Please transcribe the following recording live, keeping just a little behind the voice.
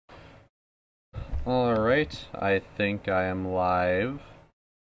Alright, I think I am live.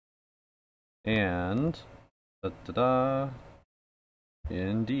 And da-da-da,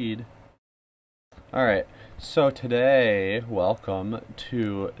 indeed. Alright, so today, welcome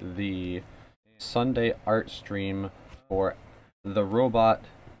to the Sunday art stream for the robot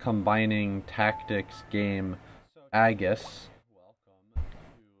combining tactics game AEGIS.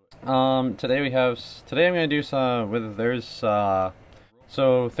 Today I'm gonna do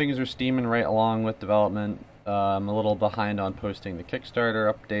so things are steaming right along with development. I'm a little behind on posting the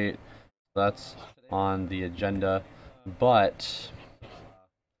Kickstarter update. That's on the agenda, but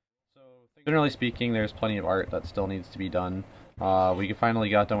generally speaking, there's plenty of art that still needs to be done. We finally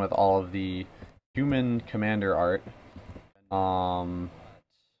got done with all of the human commander art, or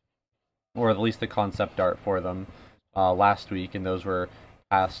at least the concept art for them, last week, and those were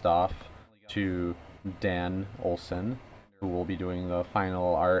passed off to Dan Olson, who will be doing the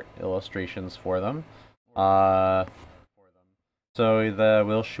final art illustrations for them.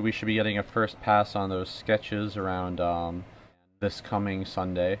 We should be getting a first pass on those sketches around this coming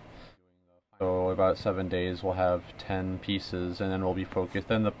Sunday. So about 7 days we'll have 10 pieces, and then we'll be focused.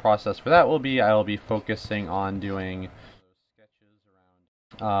 Then the process for that will be I'll be focusing on doing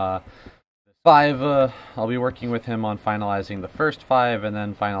 5. I'll be working with him on finalizing the first 5 and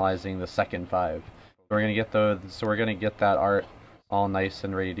then finalizing the second 5. We're gonna get that art all nice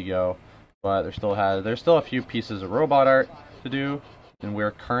and ready to go. But there's still a few pieces of robot art to do, and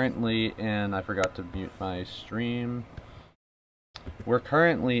we're currently in. I forgot to mute my stream. We're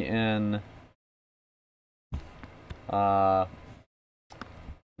currently in the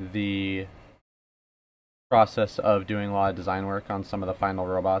process of doing a lot of design work on some of the final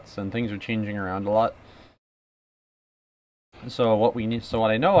robots, and things are changing around a lot. So what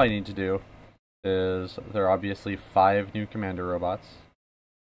I know I need to do is there are obviously 5 new commander robots.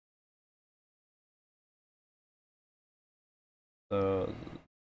 So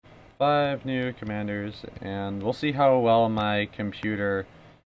 5 new commanders, and we'll see how well my computer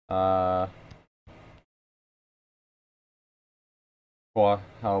how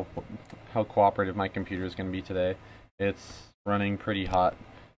cooperative my computer is going to be today. It's running pretty hot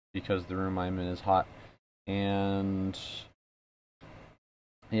because the room I'm in is hot, and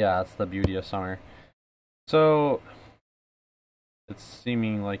yeah, that's the beauty of summer. So it's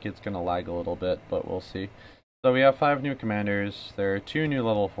seeming like it's going to lag a little bit, but we'll see. So we have 5 new commanders. There are 2 new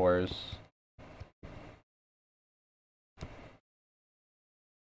level 4s.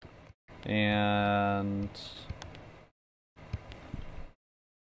 And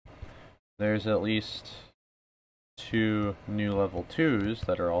there's at least 2 new level 2s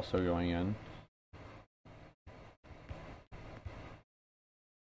that are also going in.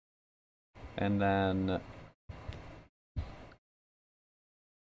 And then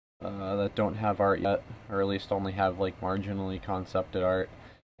that don't have art yet, or at least only have like marginally concepted art.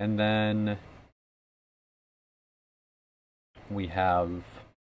 And then we have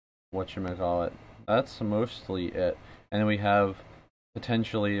whatchamacallit. That's mostly it. And then we have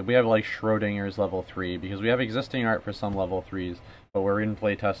like Schrodinger's level 3, because we have existing art for some level 3s, but we're in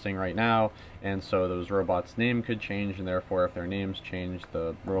playtesting right now, and so those robots' name could change, and therefore if their names change,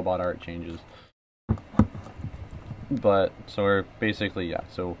 the robot art changes. But so we're basically, yeah,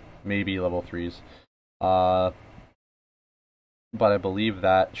 so maybe level 3s. But I believe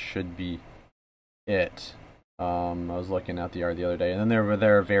that should be it. I was looking at the art the other day, and then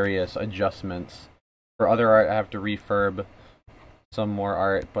there are various adjustments. For other art, I have to refurb some more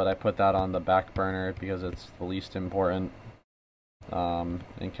art, but I put that on the back burner because it's the least important, and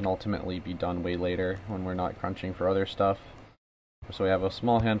can ultimately be done way later when we're not crunching for other stuff. So we have a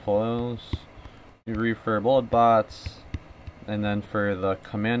small handful of those. We refurb old bots, and then for the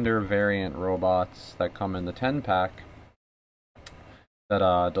commander variant robots that come in the 10-pack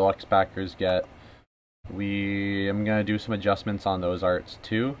that deluxe backers get, I'm gonna do some adjustments on those arts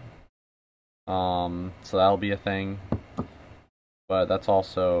too. So that'll be a thing, but that's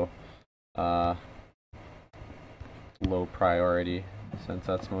also low priority, since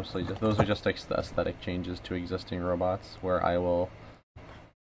that's mostly those are just aesthetic changes to existing robots, where I will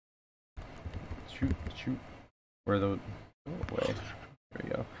shoot where the way. There we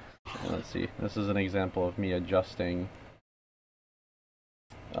go. And let's see. This is an example of me adjusting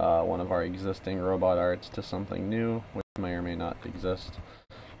one of our existing robot arts to something new, which may or may not exist.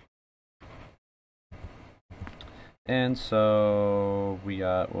 And so we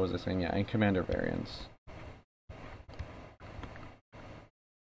got, what was I saying? Yeah, and commander variants.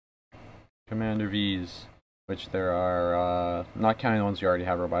 Commander V's, which there are, not counting the ones you already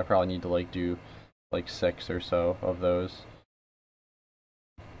have, but I probably need to like do like 6 or so of those.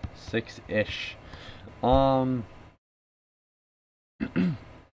 6-ish. Other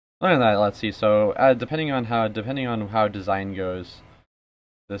than that, let's see. So, depending on how design goes,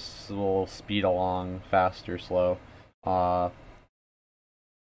 this will speed along fast or slow. As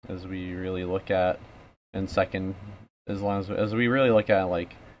we really look at, and second, as we really look at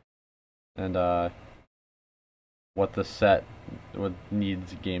like, and what the set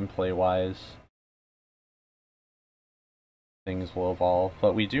needs gameplay wise, things will evolve.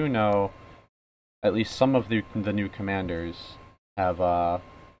 But we do know at least some of the new commanders have at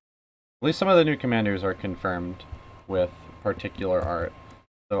least some of the new commanders are confirmed with particular art.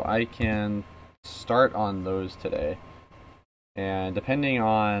 So I can start on those today. And depending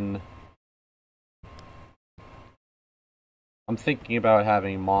on, I'm thinking about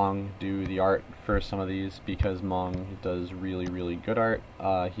having Mong do the art for some of these because Mong does really, really good art.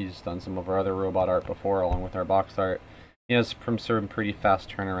 He's done some of our other robot art before along with our box art. He has some pretty fast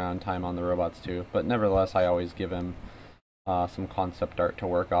turnaround time on the robots too, but nevertheless I always give him some concept art to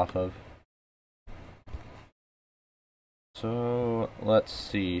work off of. So let's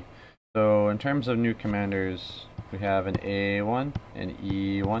see. So in terms of new commanders, we have an A1, an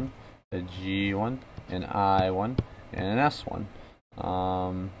E1, a G1, an I1, and an S1.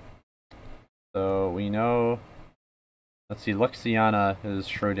 So we know, let's see, Luxiana is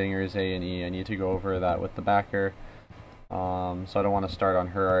Schrodinger's A and E. I need to go over that with the backer. So I don't want to start on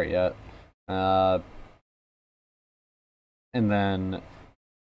her art yet. And then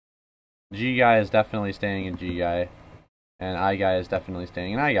G guy is definitely staying in G guy, and I guy is definitely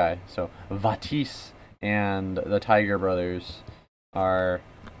staying in I guy. So Vatis and the Tiger brothers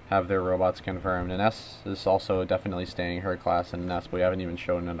have their robots confirmed, and S is also definitely staying her class in S, but we haven't even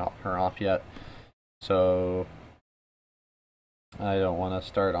shown her off yet. So I don't want to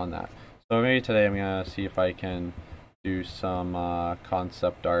start on that. So maybe today I'm gonna see if I can do some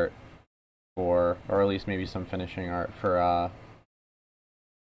concept art for, or at least maybe some finishing art for I'm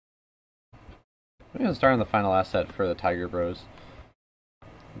gonna start on the final asset for the Tiger Bros.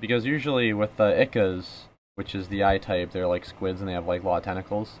 Because usually with the AEGIS, which is the I-type, they're like squids and they have like a lot of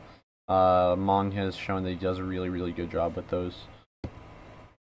tentacles. Mong has shown that he does a really, really good job with those.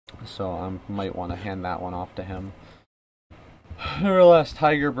 So I might want to hand that one off to him. Our last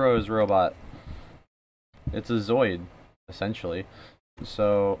Tiger Bros robot. It's a Zoid, essentially.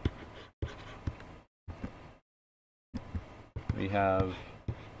 So we have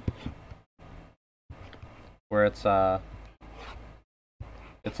where it's like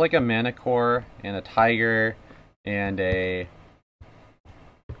a Manicore and a tiger and a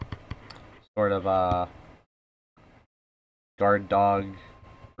sort of a guard dog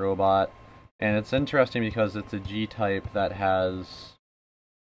robot. And it's interesting because it's a G-type that has,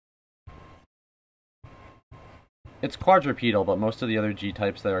 it's quadrupedal, but most of the other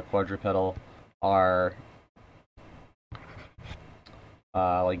G-types that are quadrupedal are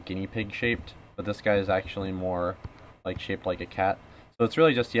like guinea pig shaped, but this guy is actually more like shaped like a cat. So it's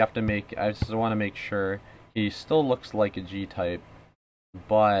really just, you have to make, I just want to make sure he still looks like a G-type,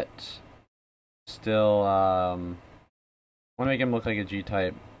 but still want to make him look like a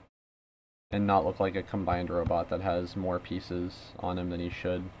G-type and not look like a combined robot that has more pieces on him than he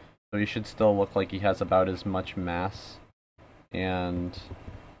should. So he should still look like he has about as much mass and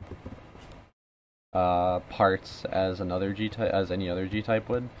parts as another G-type, as any other G-type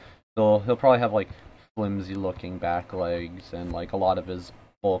would. So he'll probably have like flimsy looking back legs, and like a lot of his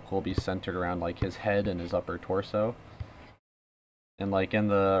bulk will be centered around like his head and his upper torso. And like in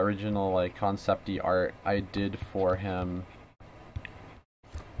the original like concept-y art I did for him,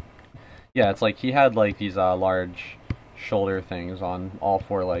 yeah, it's like he had like these large shoulder things on all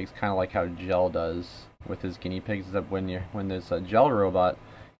four legs, kind of like how Gel does with his guinea pigs. Except when there's a Gel robot,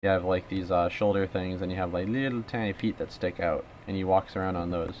 you have like these shoulder things, and you have like little tiny feet that stick out, and he walks around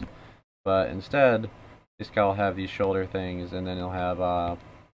on those. But instead, this guy will have these shoulder things, and then he'll have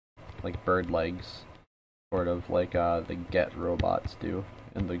like bird legs, sort of like the Get robots do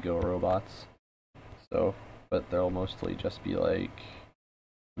and the Go robots. So, but they'll mostly just be like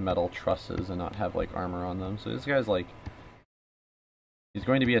metal trusses and not have like armor on them. So this guy's like, he's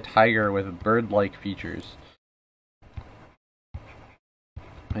going to be a tiger with bird-like features.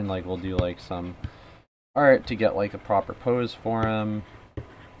 And like we'll do like some art to get like a proper pose for him.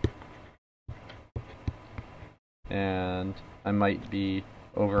 And I might be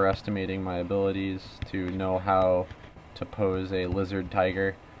overestimating my abilities to know how to pose a lizard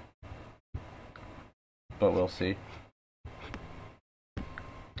tiger, but we'll see.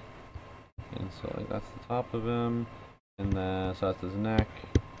 And so like that's the top of him, and then so that's his neck.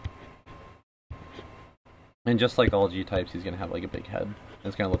 And just like all G-types, he's gonna have like a big head.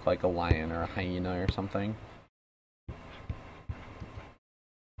 It's gonna look like a lion or a hyena or something.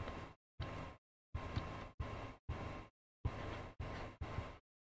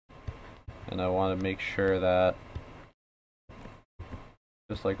 And I want to make sure that,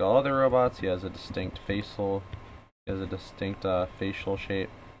 just like all other robots, he has a distinct facial shape,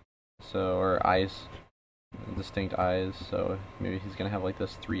 so, or eyes, distinct eyes, so maybe he's gonna have like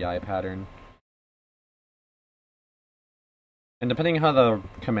this 3-eye pattern. And depending on how the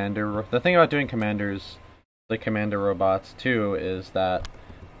thing about doing commanders, the commander robots too, is that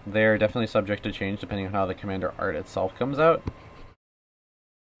they're definitely subject to change depending on how the commander art itself comes out.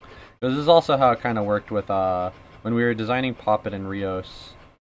 This is also how it kind of worked with, when we were designing Poppet and Rios.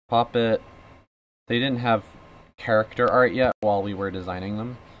 Poppet, they didn't have character art yet while we were designing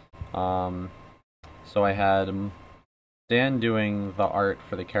them. So I had Dan doing the art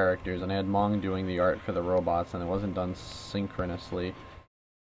for the characters, and I had Mong doing the art for the robots, and it wasn't done synchronously.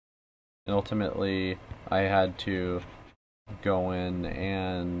 And ultimately, I had to go in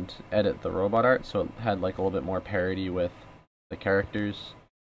and edit the robot art, so it had like a little bit more parity with the characters.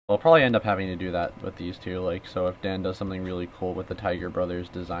 I'll probably end up having to do that with these two, like, so if Dan does something really cool with the Tiger Brothers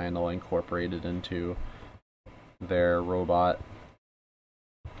design, I'll incorporate it into their robot.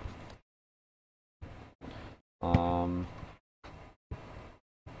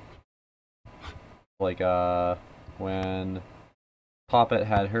 Like, when Poppet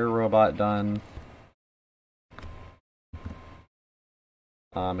had her robot done,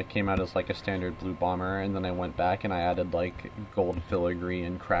 it came out as like a standard blue bomber, and then I went back and I added like gold filigree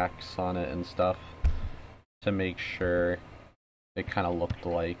and cracks on it and stuff to make sure it kind of looked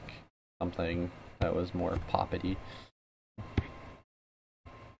like something that was more Poppety.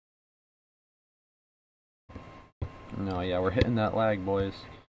 No, yeah, we're hitting that lag, boys.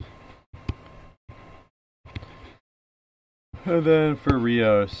 And then for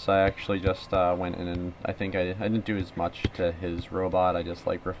Rios, I actually just went in and I think I didn't do as much to his robot. I just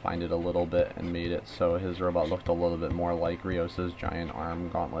like refined it a little bit and made it so his robot looked a little bit more like Rios's giant arm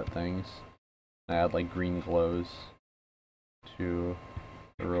gauntlet things. I add like green glows to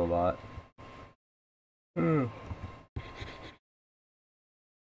the robot. Other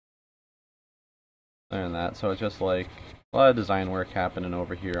than that, so it's just like a lot of design work happening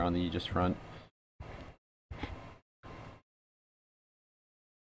over here on the Aegis front.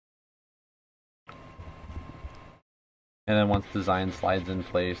 And then once design slides in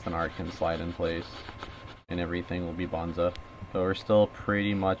place, then art can slide in place, and everything will be Bonza. But we're still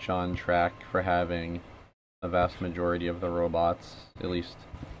pretty much on track for having a vast majority of the robots, at least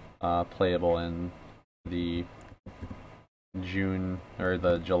playable in the June or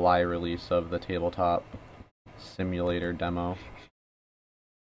the July release of the tabletop simulator demo.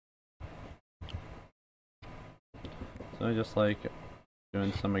 So I just like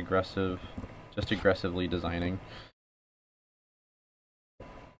doing some aggressively designing.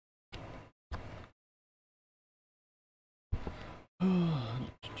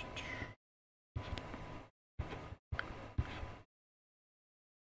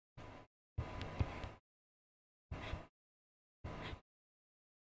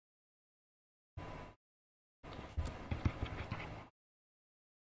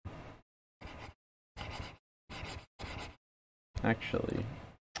 Actually,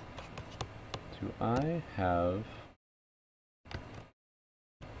 do I have... I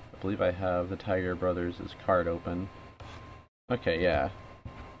believe I have the Tiger Brothers' card open. Okay, yeah.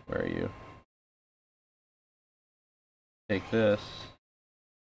 Where are you? Take this.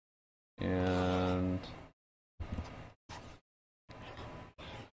 And...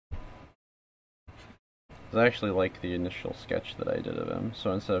 I actually like the initial sketch that I did of him,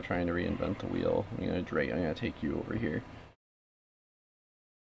 so instead of trying to reinvent the wheel, I'm gonna take you over here.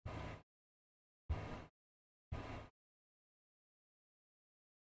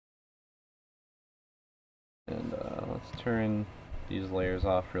 And let's turn these layers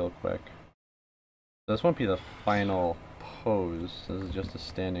off real quick. This won't be the final pose, this is just a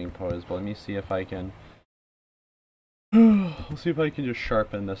standing pose, but let me see if I can... I'll see if I can just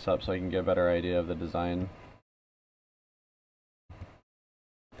sharpen this up so I can get a better idea of the design.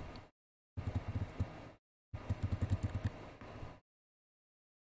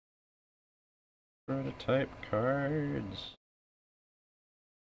 Prototype cards.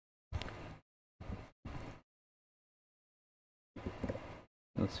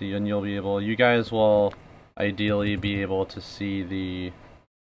 Let's see, and you guys will ideally be able to see the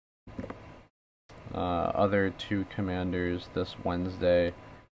other two commanders this Wednesday,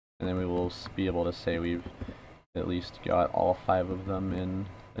 and then we will be able to say we've at least got all 5 of them in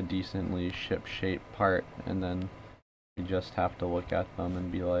a decently ship-shape part, and then We just have to look at them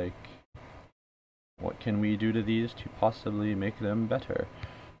and be like, what can we do to these to possibly make them better?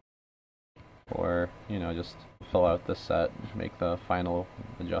 Or, you know, just fill out the set, make the final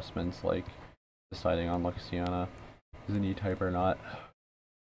adjustments, like deciding on Luxiana is an E-type or not.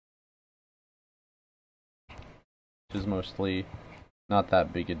 Which is mostly not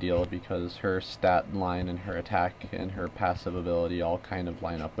that big a deal because her stat line and her attack and her passive ability all kind of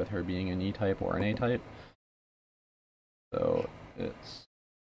line up with her being an E-type or an A-type. So it's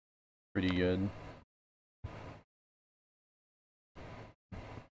pretty good.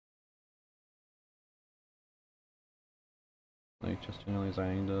 Like, just generally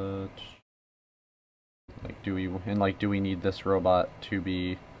designing to, like, do we need this robot to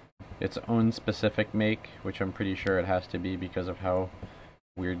be its own specific make, which I'm pretty sure it has to be because of how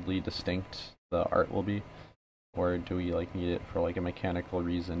weirdly distinct the art will be, or do we like need it for like a mechanical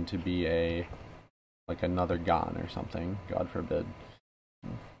reason to be a like another Gon or something, God forbid.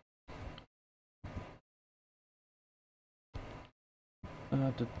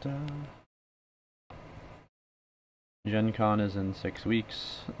 Gen Con is in 6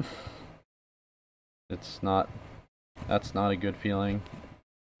 weeks. That's not a good feeling.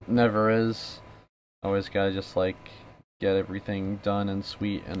 Never is. Always gotta just like get everything done and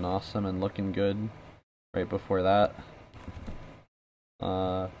sweet and awesome and looking good right before that.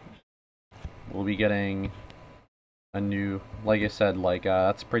 We'll be getting a new, like I said, like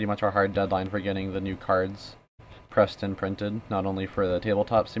that's pretty much our hard deadline for getting the new cards pressed and printed, not only for the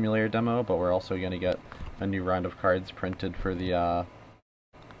tabletop simulator demo, but we're also going to get a new round of cards printed for the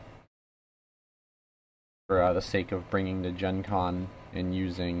sake of bringing to Gen Con and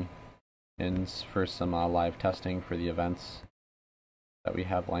using for some live testing for the events that we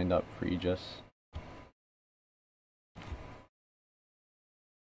have lined up for AEGIS.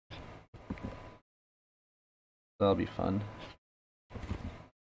 That'll be fun.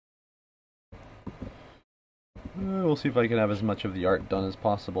 We'll see if I can have as much of the art done as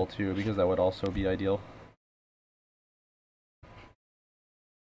possible too, because that would also be ideal.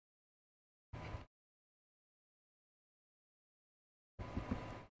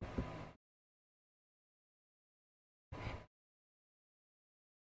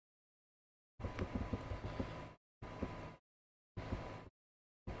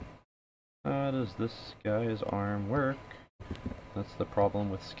 How does this guy's arm work? That's the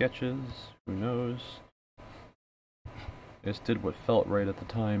problem with sketches. Who knows? I just did what felt right at the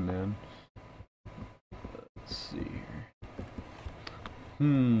time, man. Let's see here.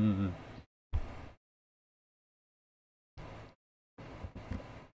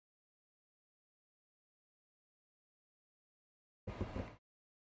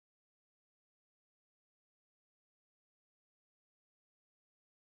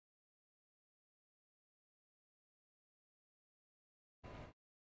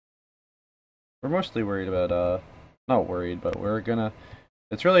 We're mostly worried about, not worried, but we're gonna,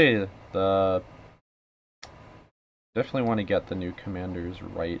 it's really definitely want to get the new commanders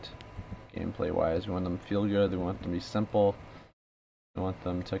right, gameplay-wise. We want them to feel good, we want them to be simple, we want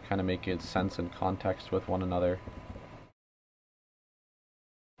them to kind of make sense and context with one another.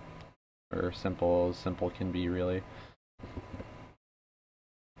 Or simple as simple can be, really.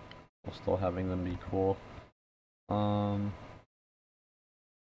 While still having them be cool.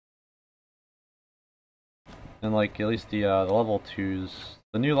 And like at least the level 2s,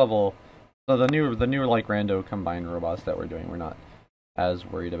 the new level, so the new like rando combined robots that we're doing, we're not as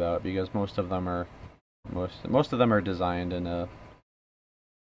worried about because most of them are designed in a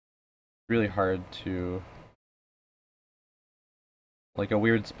really hard to, like a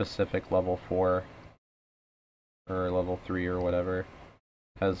weird specific level 4 or level 3 or whatever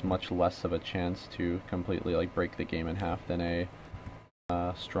has much less of a chance to completely like break the game in half than a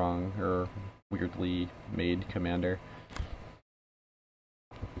strong or weirdly made commander.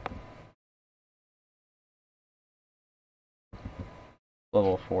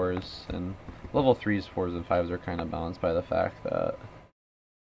 Level 4s and level 3s, 4s, and 5s are kind of balanced by the fact that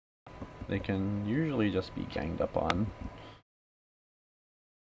they can usually just be ganged up on.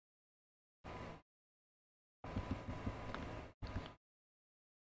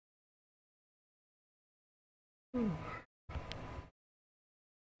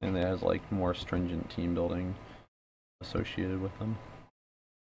 And it has like more stringent team building associated with them.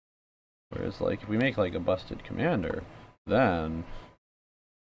 Whereas like if we make like a busted commander, then,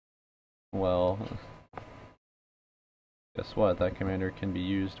 well, guess what? That commander can be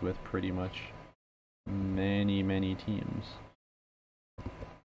used with pretty much many teams.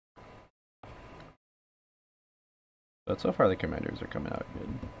 But so far the commanders are coming out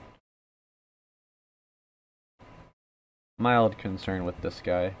good. mild concern with this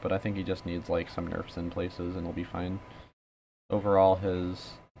guy, but I think he just needs like some nerfs in places and he'll be fine. Overall,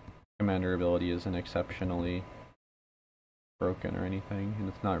 his commander ability isn't exceptionally broken or anything, and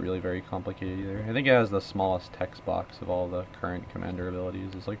it's not really very complicated either. I think it has the smallest text box of all the current commander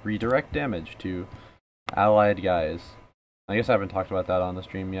abilities. It's like redirect damage to allied guys. I guess I haven't talked about that on the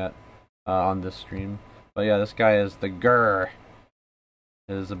stream yet, on this stream. But yeah, this guy is the Grr.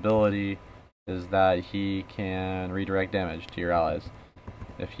 His ability is that he can redirect damage to your allies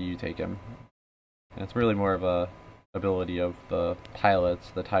if you take him. And it's really more of a ability of the pilots,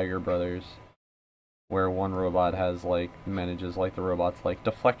 the Tiger Brothers, where one robot has manages the robot's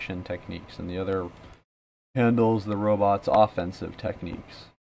deflection techniques and the other handles the robot's offensive techniques.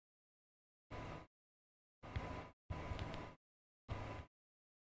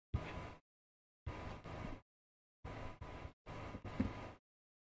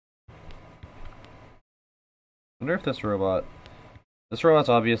 I wonder if this robot's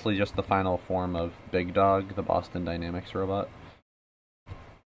obviously just the final form of Big Dog, the Boston Dynamics robot.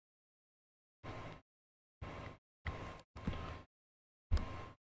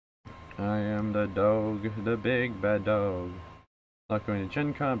 I am the dog, the big bad dog. Not going to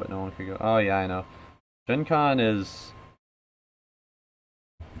Gen Con, but no one could go. Oh yeah, I know. Gen Con is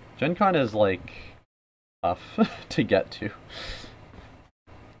like tough to get to.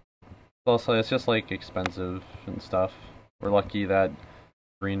 Also, it's just like expensive and stuff. We're lucky that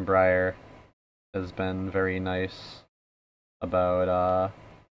Greenbrier has been very nice about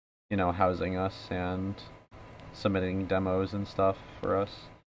housing us and submitting demos and stuff for us.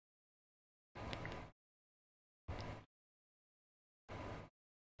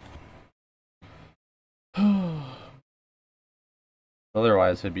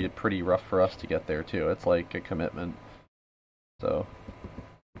 Otherwise, it'd be pretty rough for us to get there too. It's like a commitment. So,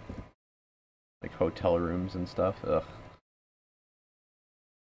 like hotel rooms and stuff. Ugh.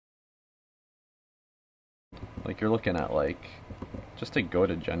 Like you're looking at just to go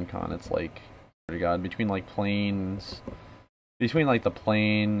to Gen Con, it's like, pretty god, between the plane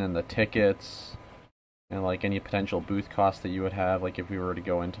and the tickets and any potential booth costs that you would have, if we were to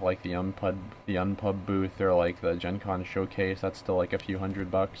go into the Unpub booth or the Gen Con showcase, that's still a few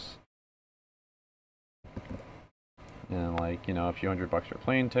 $100. And a few $100 for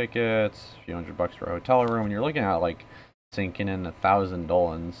plane tickets, a few $100 for a hotel room, and you're looking at sinking in 1,000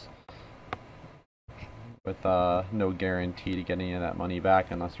 dolans with no guarantee to get any of that money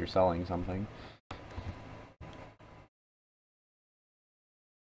back unless you're selling something.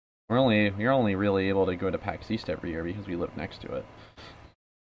 You're only really able to go to PAX East every year because we live next to it.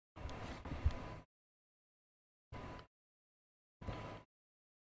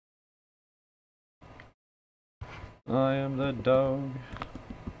 I am the dog.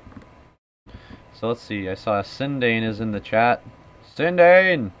 So let's see, I saw Sindane is in the chat.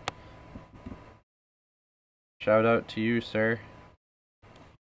 Sindane! Shout out to you, sir.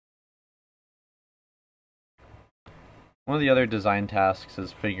 One of the other design tasks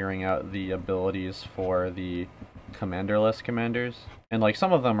is figuring out the abilities for the commanderless commanders. And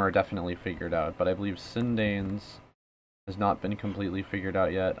some of them are definitely figured out, but I believe Sindane's has not been completely figured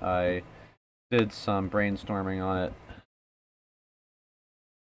out yet. I did some brainstorming on it.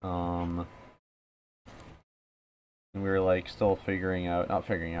 And we were still not figuring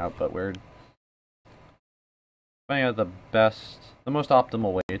out, but we're finding out the most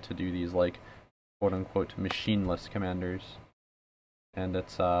optimal way to do these quote-unquote machineless commanders. And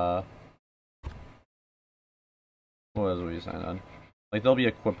it's what was we signed on? They'll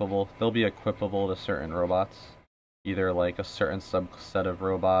be equipable to certain robots. Either a certain subset of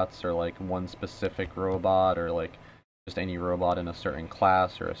robots or one specific robot or just any robot in a certain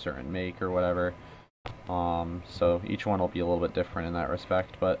class or a certain make or whatever. So each one will be a little bit different in that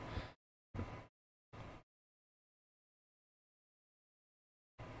respect, but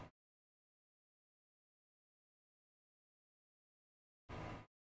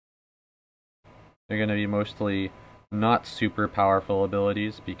they're going to be mostly not super powerful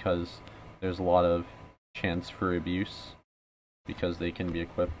abilities because there's a lot of chance for abuse because they can be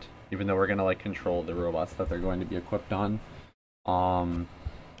equipped, even though we're going to control the robots that they're going to be equipped on.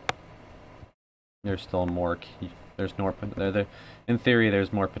 There's still more in theory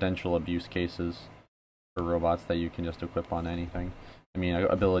there's more potential abuse cases for robots that you can just equip on anything. I mean,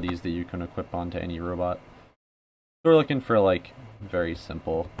 abilities that you can equip onto any robot. So we're looking for very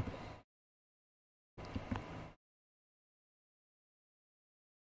simple.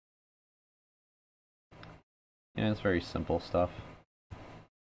 Yeah, it's very simple stuff.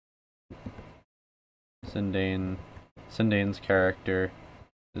 Sindane's character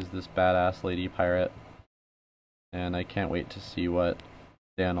is this badass lady pirate. and I can't wait to see what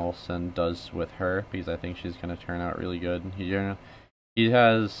Dan Olsen does with her, because I think she's going to turn out really good. He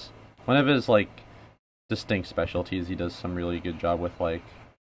has one of his like distinct specialties. He does some really good job with like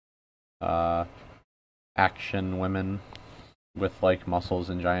action women with like muscles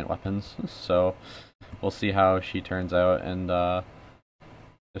and giant weapons. So we'll see how she turns out, and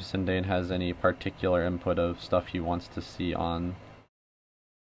if Sindane has any particular input of stuff he wants to see on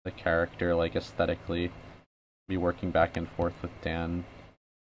the character, like aesthetically, be working back and forth with Dan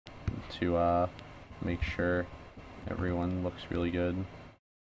to make sure everyone looks really good.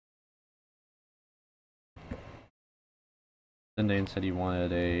 Sindane said he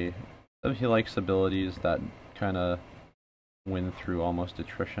wanted he likes abilities that kind of win through almost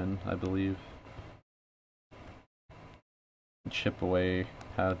attrition, I believe. Chip away,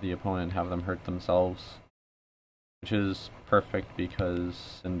 have the opponent have them hurt themselves, which is perfect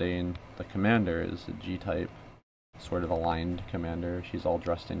because Sindane, the commander, is a G-type, sort of aligned commander. She's all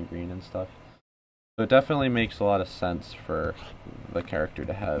dressed in green and stuff. So it definitely makes a lot of sense for the character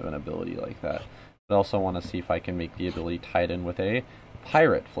to have an ability like that. But I also want to see if I can make the ability tied in with a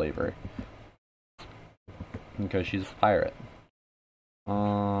pirate flavor, because she's a pirate.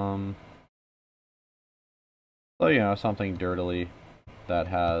 So, you know, something dirtily that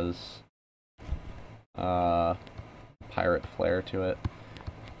has pirate flair to it.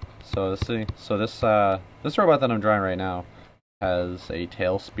 So this robot that I'm drawing right now has a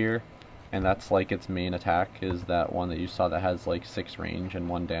tail spear, and that's like its main attack, is that one that you saw that has like 6 range and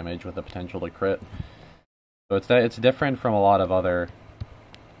 1 damage with the potential to crit. So it's different from a lot of other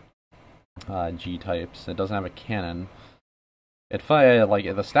G types. It doesn't have a cannon. Like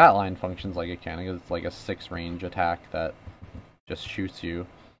the stat line functions like a cannon. It's like a 6 range attack that just shoots you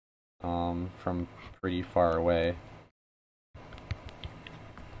from pretty far away.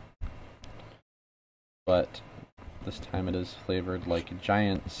 But this time it is flavored like a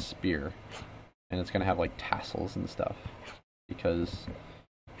giant spear, and it's gonna have like tassels and stuff, because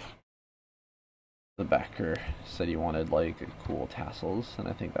the backer said he wanted like cool tassels, and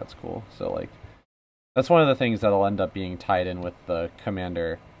I think that's cool. So like that's one of the things that'll end up being tied in with the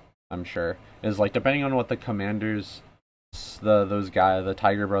commander, I'm sure, is like depending on what the commander's the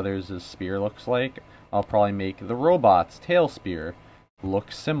Tiger Brothers' spear looks like, I'll probably make the robot's tail spear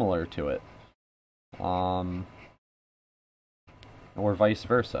look similar to it. Or vice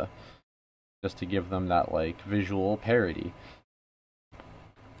versa, just to give them that like visual parody.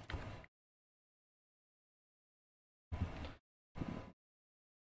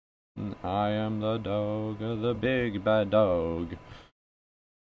 I am the dog, the big bad dog.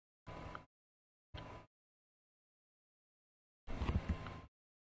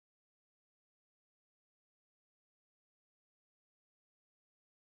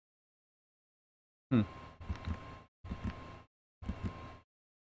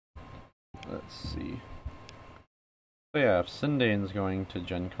 Let's see. So yeah, if Sindane's going to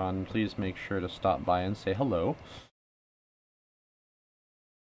Gen Con, please make sure to stop by and say hello.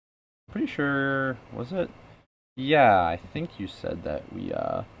 Pretty sure, was it? Yeah, I think you said that we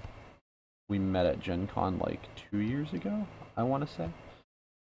met at Gen Con like 2 years ago, I want to say.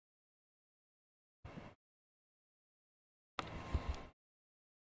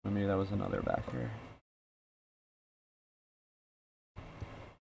 Or maybe that was another backer.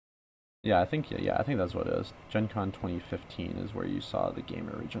 Yeah, I think that's what it is. Gen Con 2015 is where you saw the game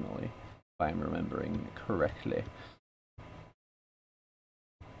originally, if I'm remembering correctly.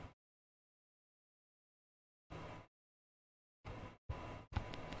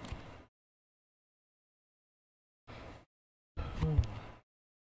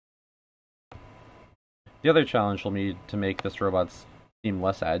 The other challenge will be to make this robot seem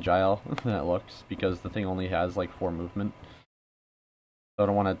less agile than it looks, because the thing only has like 4 movement. So I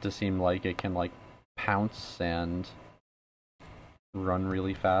don't want it to seem like it can like pounce and run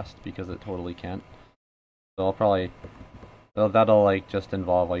really fast, because it totally can't. So I'll probably that'll like just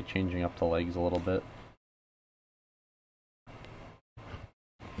involve like changing up the legs a little bit.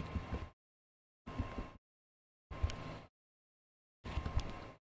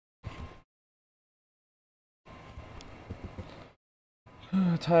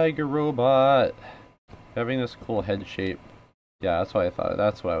 Tiger robot having this cool head shape. Yeah, that's what I thought.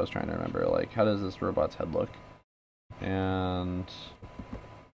 That's what I was trying to remember. Like, how does this robot's head look? And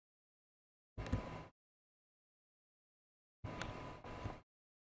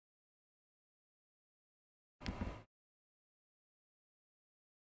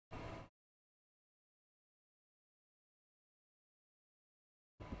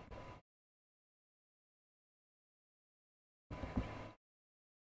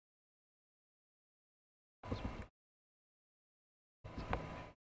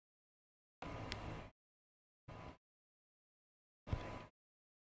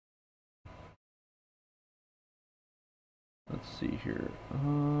Let's see here. I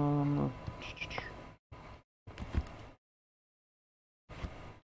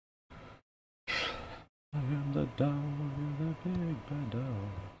am the dog, the big bad dog.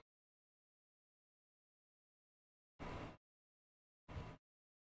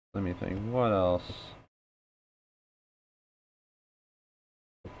 Let me think, what else?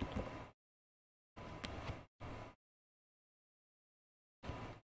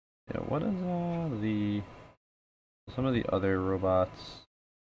 Yeah, what is some of the other robots?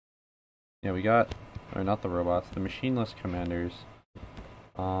 Yeah, we got, or not the robots, the machineless commanders.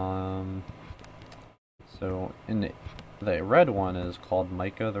 So in the red one is called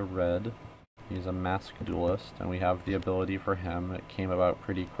Micah the Red. He's a Misc duelist, and we have the ability for him. It came about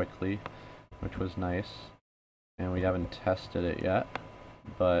pretty quickly, which was nice. And we haven't tested it yet,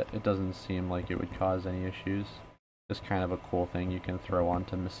 but it doesn't seem like it would cause any issues. Just kind of a cool thing you can throw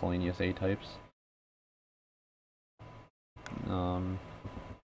onto miscellaneous A-types. And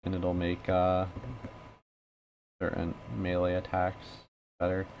it'll make certain melee attacks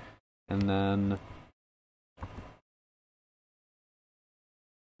better. And then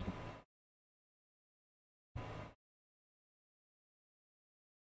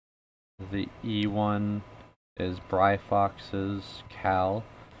the E one is Bryfox's Cal,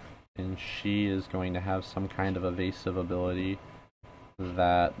 and she is going to have some kind of evasive ability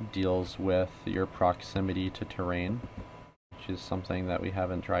that deals with your proximity to terrain, which is something that we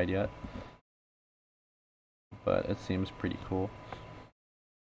haven't tried yet, but it seems pretty cool.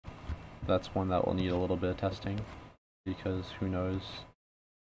 That's one that will need a little bit of testing, because who knows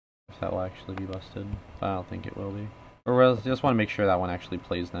if that will actually be busted. I don't think it will be. Or we'll just want to make sure that one actually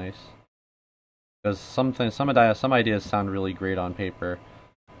plays nice. Because some ideas sound really great on paper,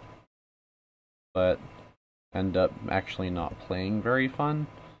 but end up actually not playing very fun.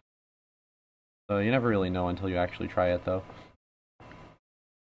 So you never really know until you actually try it, though.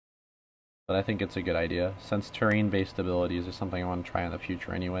 But I think it's a good idea, since terrain-based abilities is something I want to try in the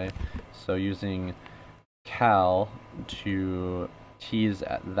future anyway. So using Cal to tease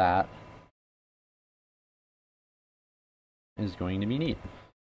at that is going to be neat.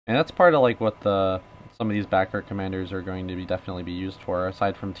 And that's part of like what some of these backer commanders are going to be definitely be used for.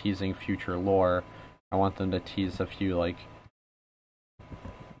 Aside from teasing future lore, I want them to tease a few like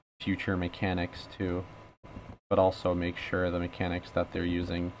future mechanics too, but also make sure the mechanics that they're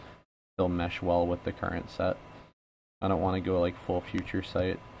using still mesh well with the current set. I don't want to go like full future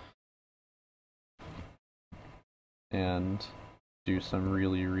sight and do some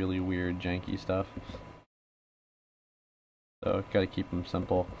really, really weird janky stuff. So gotta keep them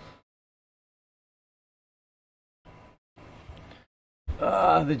simple.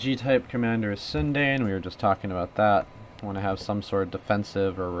 The G-type commander is Sindane. We were just talking about that. Want to have some sort of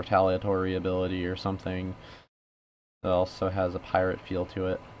defensive or retaliatory ability or something. It also has a pirate feel to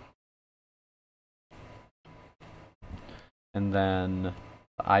it. And then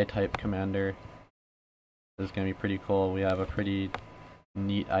the I-type commander is going to be pretty cool. We have a pretty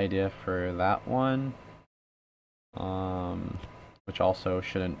neat idea for that one. Which also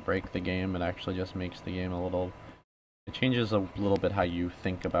shouldn't break the game. It actually just makes the game a little... It changes a little bit how you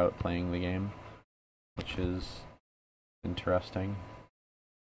think about playing the game, which is interesting.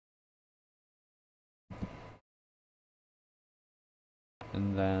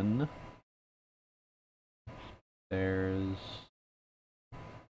 And then there's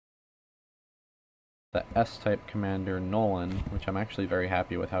the S-type commander Nolan, which I'm actually very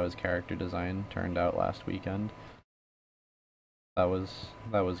happy with how his character design turned out last weekend. That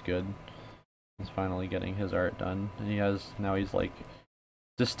was good. He's finally getting his art done, and now he's like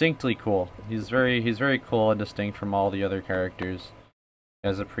distinctly cool. He's very cool and distinct from all the other characters. He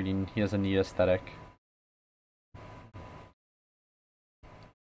has a neat aesthetic.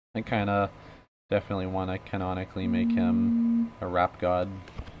 I kinda definitely want to canonically make him a rap god.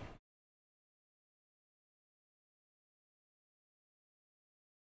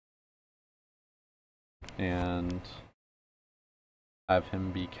 And have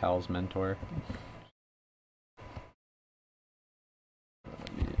him be Cal's mentor.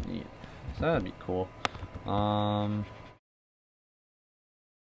 That'd be neat. So that'd be cool. I'm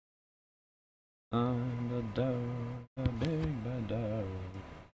the dog, the big bad dog.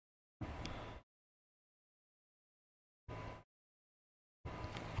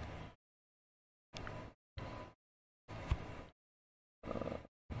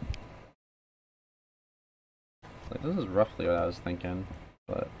 Like, this is roughly what I was thinking,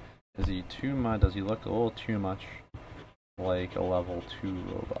 but is he too much? Does he look a little too much like a level 2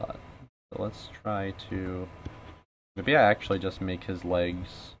 robot? So let's try to... Maybe I actually just make his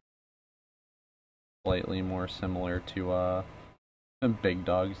legs slightly more similar to a big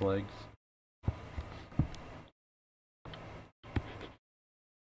dog's legs.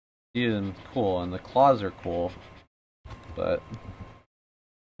 He's cool, and the claws are cool, but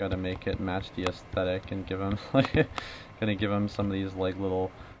gotta make it match the aesthetic and give him like gonna give him some of these like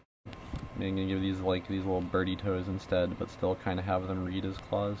little. I'm gonna give these like these little birdie toes instead, but still kind of have them read as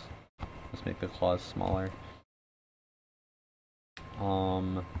claws. Just make the claws smaller.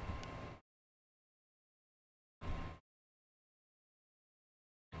 Or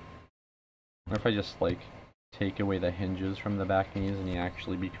if I just like take away the hinges from the back knees and he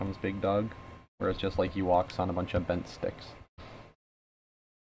actually becomes Big Dog, where it's just like he walks on a bunch of bent sticks.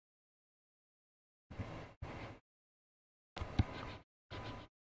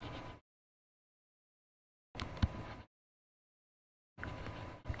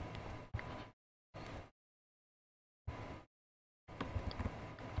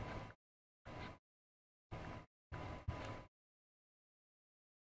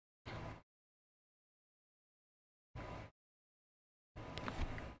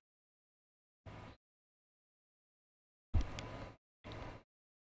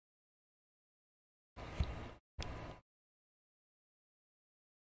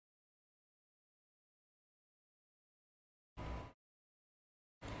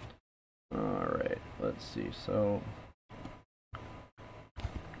 Alright, let's see, so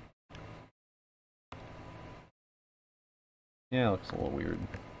yeah, it looks a little weird.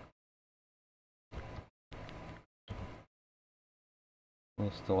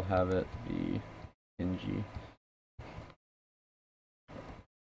 We'll still have it be hingy.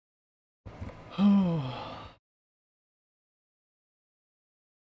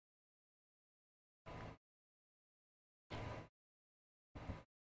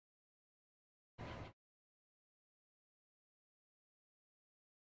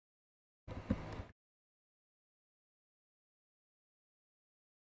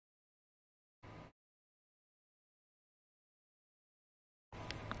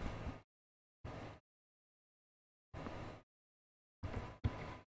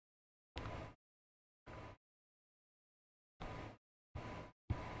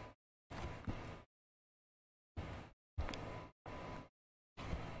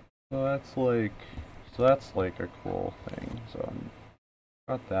 So that's like a cool thing. So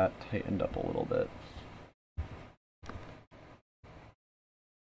got that tightened up a little bit.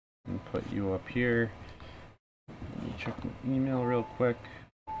 And put you up here. Let me check the email real quick.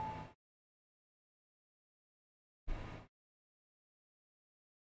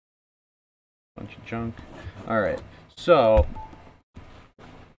 Bunch of junk. Alright, so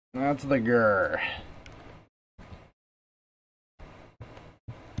that's the grr.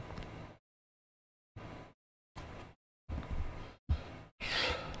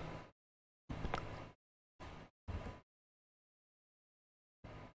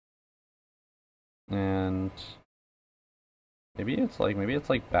 And maybe it's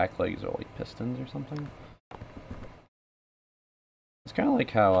like back legs or like pistons or something. It's kind of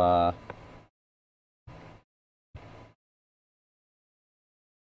like how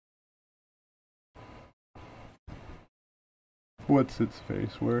what's its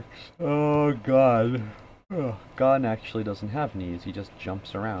face works. Oh god. Oh, God actually doesn't have knees, he just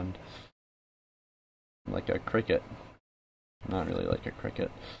jumps around. Like a cricket. Not really like a cricket.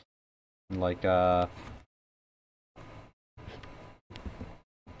 Like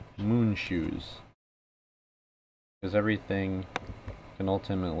moon shoes. Because everything can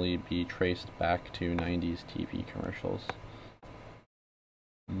ultimately be traced back to 90s TV commercials.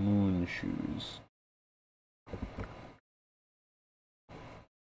 Moon shoes.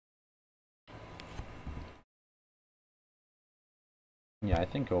 Yeah, I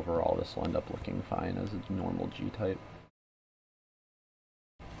think overall this will end up looking fine as a normal G-type.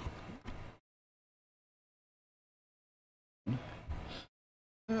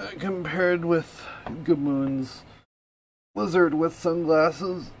 Compared with Gamoon's lizard with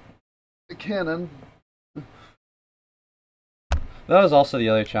sunglasses, the cannon. That was also the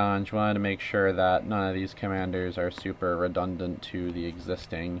other challenge. We wanted to make sure that none of these commanders are super redundant to the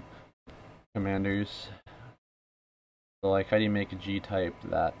existing commanders. So, like, how do you make a G-type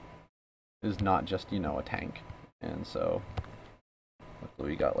that is not just, you know, a tank? And so,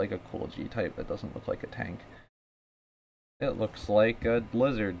 we got, like, a cool G-type that doesn't look like a tank. It looks like a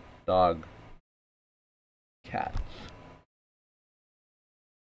lizard dog. Cat.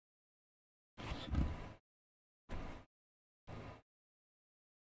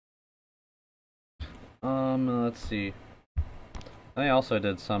 Let's see. I also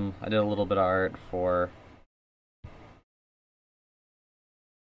did I did a little bit of art for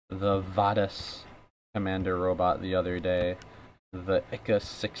the Vadis commander robot the other day, the AEGIS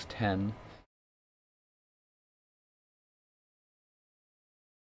 610.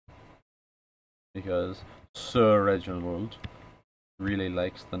 Because Sir Reginald really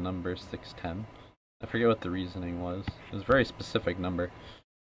likes the number 610. I forget what the reasoning was. It was a very specific number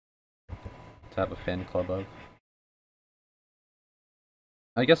to have a fan club of.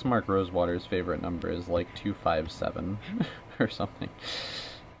 I guess Mark Rosewater's favorite number is like 257 or something.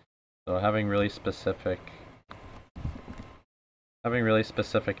 So having really specific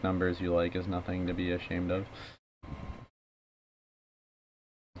numbers you like is nothing to be ashamed of.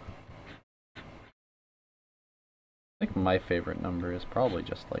 I think my favorite number is probably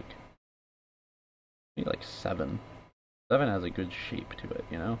just like maybe like 7. 7 has a good shape to it,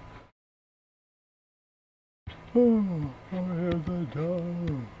 you know? Oh, I have the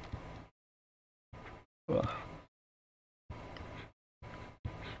dog. Ugh.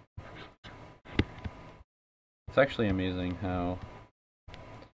 It's actually amazing how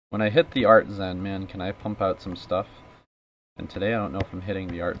when I hit the Art Zen, man, can I pump out some stuff? And today I don't know if I'm hitting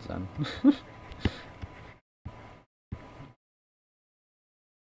the Art Zen.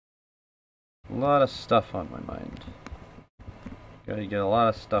 A lot of stuff on my mind. Gotta get a lot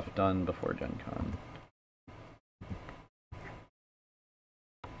of stuff done before Gen Con.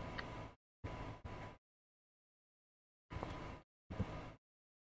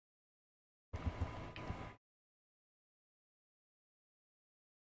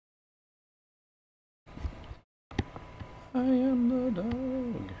 I am the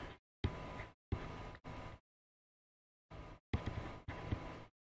dog.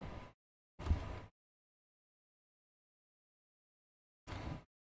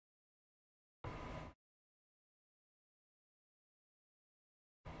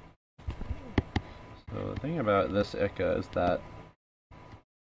 So the thing about this ICA is that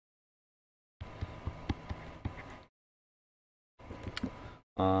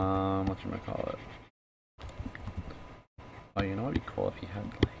whatchamacallit? Oh, you know what'd be cool if he had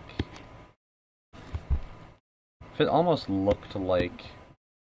like, if it almost looked like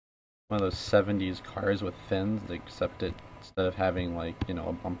one of those 70s cars with fins, except it, instead of having like, you know,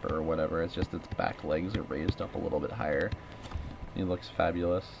 a bumper or whatever, it's just its back legs are raised up a little bit higher. He looks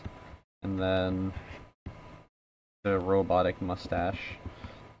fabulous. And then the robotic mustache,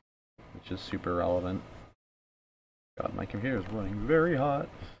 which is super relevant. God, my computer is running very hot.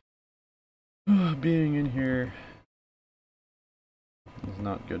 Being in here is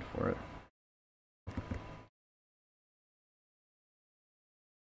not good for it.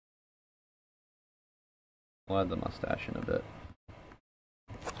 I'll add the mustache in a bit.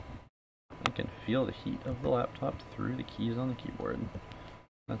 I can feel the heat of the laptop through the keys on the keyboard.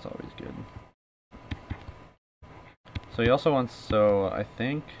 That's always good. So he also wants, so I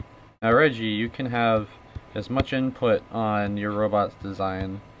think, now Reggie, you can have as much input on your robot's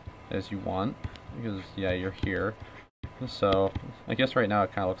design as you want, because yeah, you're here. So I guess right now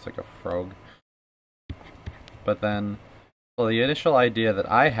it kind of looks like a frog. But then, so the initial idea that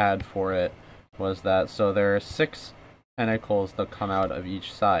I had for it was that, so there are 6 tentacles that come out of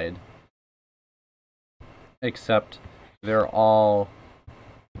each side, except they all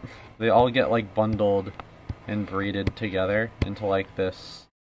get like bundled and braided together into like this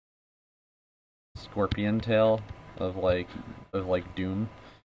scorpion tail of like Doom.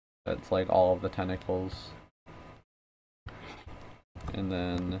 That's like all of the tentacles. And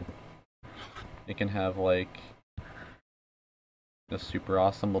then it can have like this super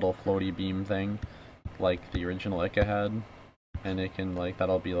awesome little floaty beam thing like the original Ica had. And it can like,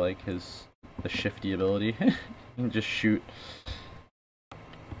 that'll be like the shifty ability. You can just shoot.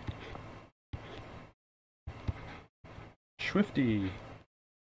 Swifty.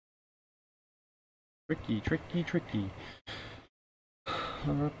 Tricky, tricky, tricky.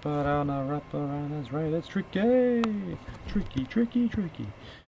 Wrap around, that's right, it's tricky! Tricky, tricky, tricky.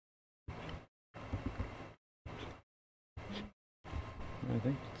 I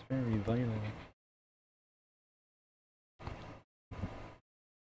think it's very vital.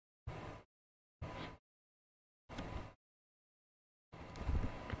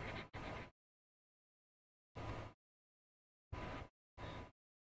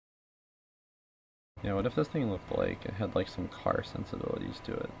 Yeah, what if this thing looked like it had like some car sensibilities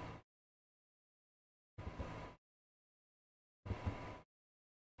to it?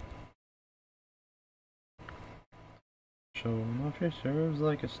 Show off your serves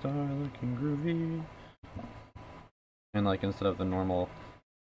like a star looking groovy. And like instead of the normal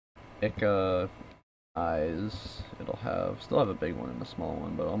Ica eyes, it'll still have a big one and a small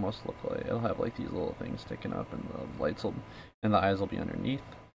one, but almost look like, it'll have like these little things sticking up and the lights will, and the eyes will be underneath.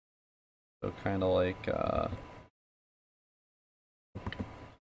 So kind of like,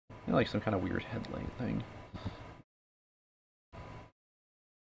 like some kind of weird headlight thing.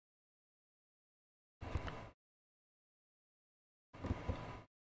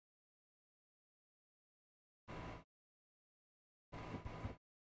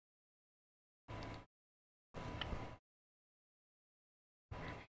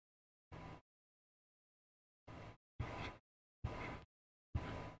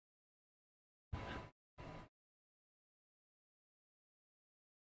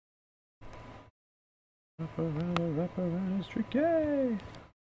 Wrap around is tricky!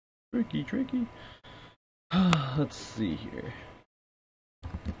 Tricky. Let's see here.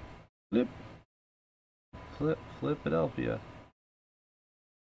 Philadelphia.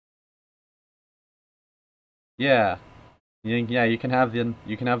 Yeah. Yeah, you can have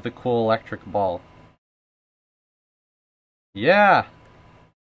the cool electric ball. Yeah!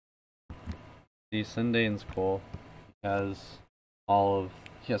 See, Sindane's cool. He has all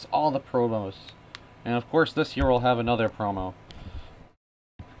the promos. And of course this year we'll have another promo.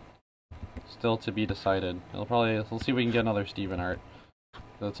 Still to be decided. We'll see if we can get another Steven art.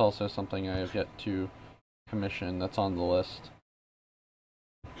 That's also something I have yet to commission that's on the list.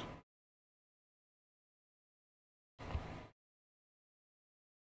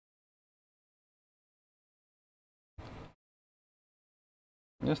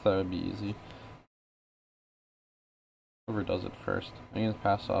 I guess that would be easy. Whoever does it first. I can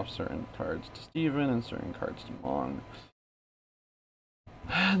pass off certain cards to Steven and certain cards to Mong.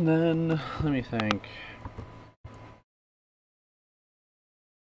 And then, let me think.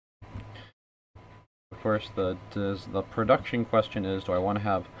 Of course, the production question is, do I want to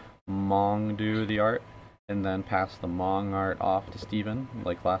have Mong do the art and then pass the Mong art off to Steven,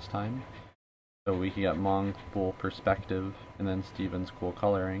 like last time? So we can get Mong's cool perspective and then Steven's cool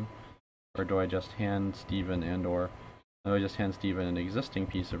coloring. Or do I just hand Steven an existing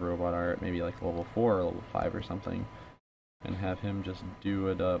piece of robot art, maybe like level 4 or level 5 or something, and have him just do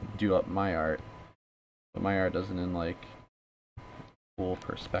up my art. But my art doesn't in like cool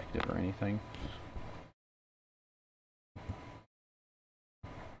perspective or anything.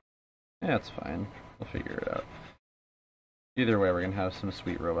 Yeah, it's fine. We'll figure it out. Either way, we're gonna have some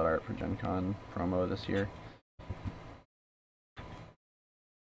sweet robot art for Gen Con promo this year.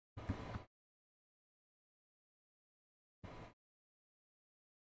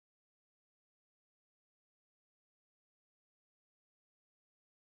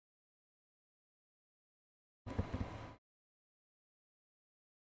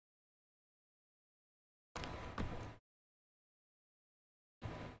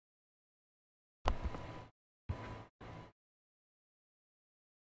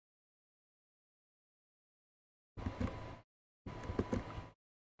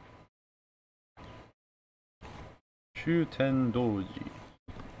 Shuten Doji.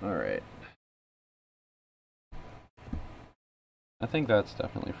 Alright. I think that's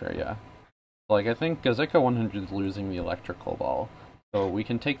definitely fair, yeah. Like, I think Gazeka 100 is losing the electrical ball. So we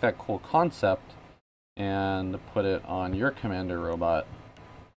can take that cool concept and put it on your commander robot.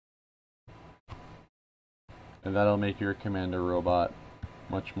 And that'll make your commander robot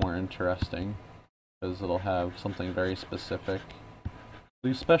much more interesting. Because it'll have something very specific,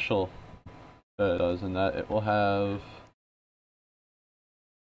 special that it does, and that it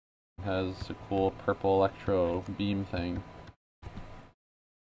has a cool purple electro beam thing.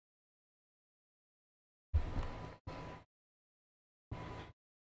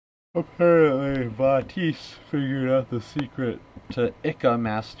 Apparently, Batiste figured out the secret to Ica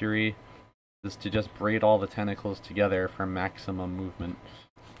mastery is to just braid all the tentacles together for maximum movement.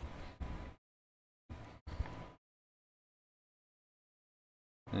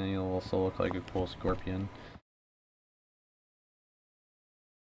 And he'll also look like a cool scorpion.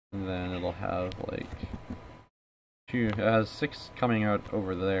 And then it'll have like it has 6 coming out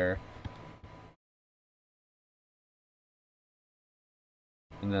over there.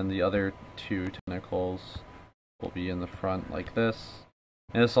 And then the other 2 tentacles will be in the front like this.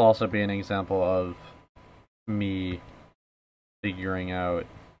 And this will also be an example of me figuring out,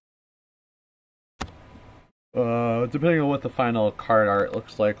 depending on what the final card art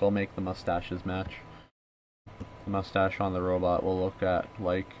looks like, I'll make the mustaches match. The mustache on the robot will look at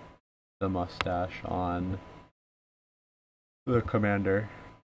like the mustache on the commander.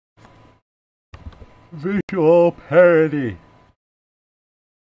 Visual parody!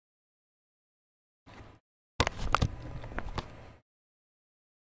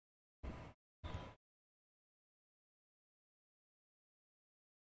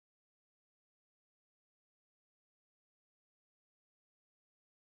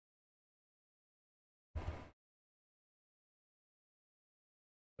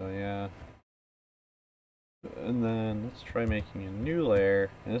 So yeah. And then let's try making a new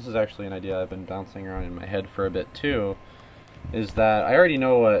layer. And this is actually an idea I've been bouncing around in my head for a bit too. Is that I already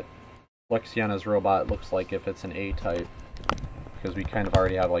know what Lexiana's robot looks like if it's an A-type, because we kind of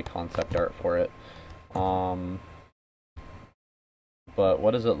already have like concept art for it. But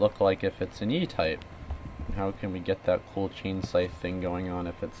what does it look like if it's an E-type? How can we get that cool chain scythe thing going on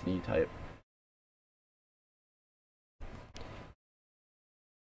if it's an E-type?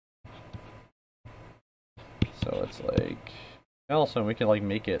 So it's like, also we can like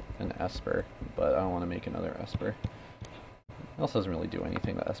make it an Esper, but I don't want to make another Esper. It also doesn't really do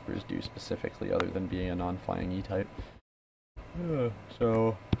anything that Espers do specifically other than being a non-flying E-type.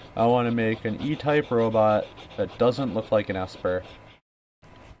 So I want to make an E-type robot that doesn't look like an Esper,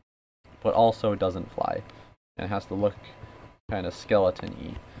 but also doesn't fly, and has to look kind of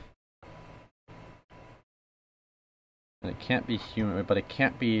skeleton-y. And it can't be human, but it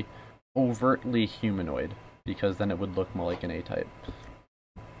can't be overtly humanoid, because then it would look more like an A-type.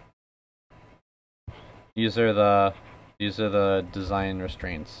 These are the design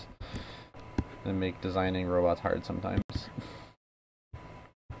restraints that make designing robots hard sometimes.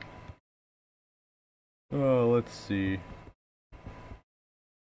 Oh, let's see.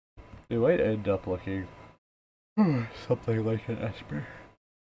 It might end up looking something like an Esper.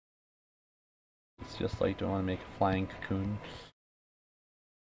 It's just like, do I want to make a flying cocoon?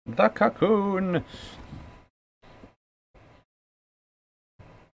 The cocoon!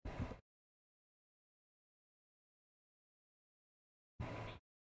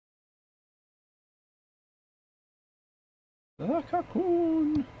 The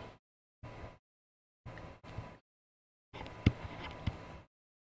cocoon!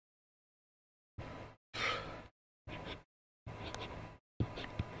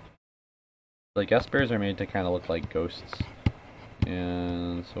 Like, Espers are made to kind of look like ghosts.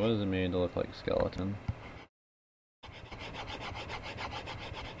 And so what is it made to look like? Skeleton.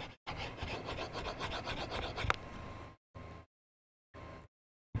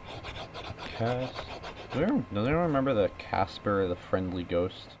 Does anyone remember the Casper the Friendly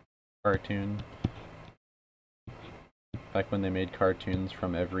Ghost cartoon? Back when they made cartoons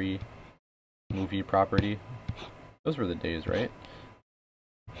from every movie property? Those were the days, right?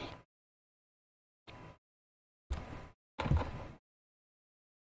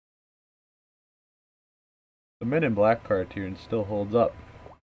 The Men in Black cartoon still holds up.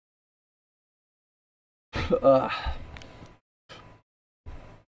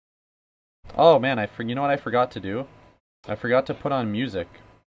 Oh man, you know what I forgot to do? I forgot to put on music.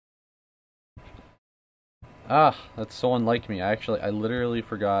 That's so unlike me. I literally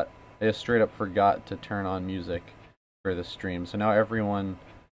forgot. I just straight up forgot to turn on music for the stream. So now everyone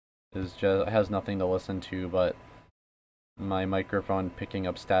has nothing to listen to but my microphone picking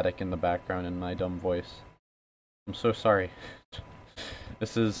up static in the background and my dumb voice. I'm so sorry.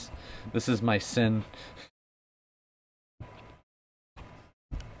 This is my sin.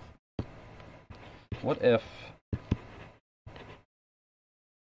 What if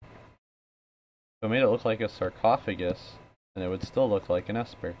I made it look like a sarcophagus, and it would still look like an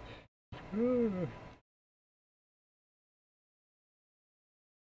Esper?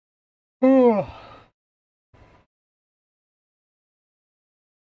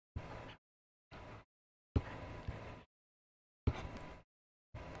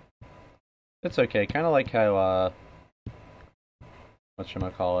 It's okay, kind of like how,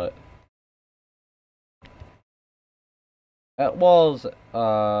 whatchamacallit? At Walls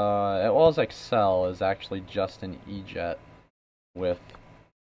Excel is actually just an E-Jet with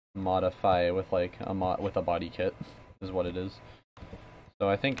with a body kit, is what it is. So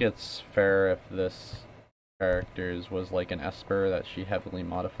I think it's fair if this character's was like an Esper that she heavily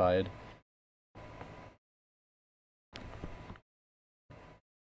modified.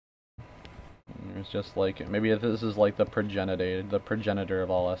 It's just like, maybe this is like the progenitor of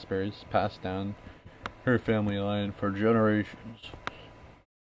all Espers, passed down her family line for generations.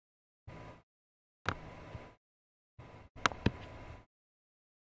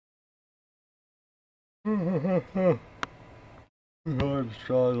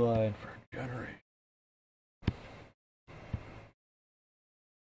 Armstrong line for generations.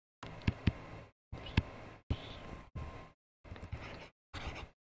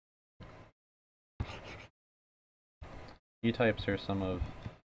 E-types are some of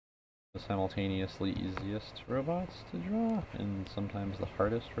the simultaneously easiest robots to draw, and sometimes the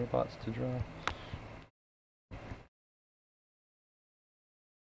hardest robots to draw.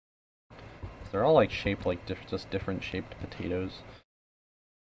 They're all like shaped like just different shaped potatoes.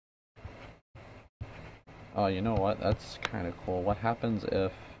 Oh, you know what? That's kind of cool. What happens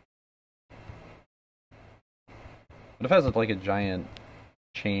if What if it has like a giant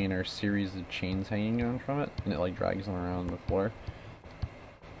chain or series of chains hanging down from it, and it like drags them around the floor?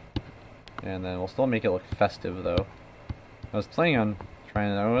 And then we'll still make it look festive though. I was planning on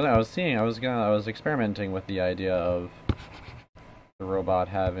trying. I was experimenting with the idea of the robot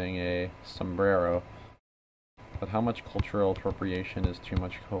having a sombrero. But how much cultural appropriation is too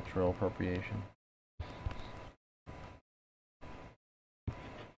much cultural appropriation?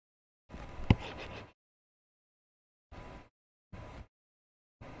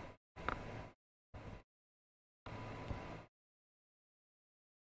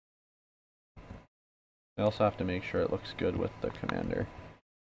 I also have to make sure it looks good with the commander.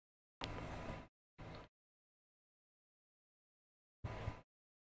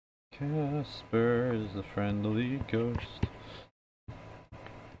 Casper is the friendly ghost.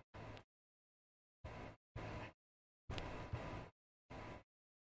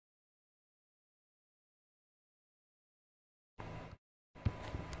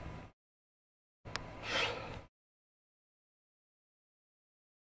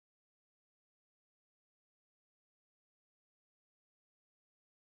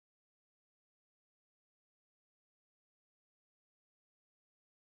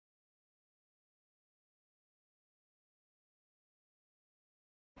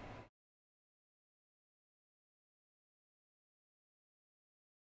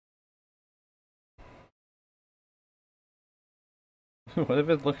 What if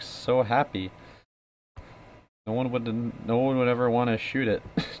it looks so happy? No one would ever want to shoot it.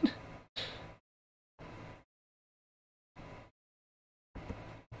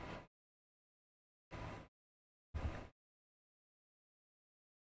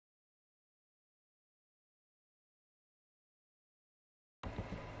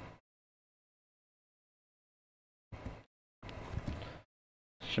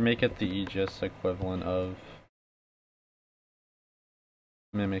 Should make it the AEGIS equivalent of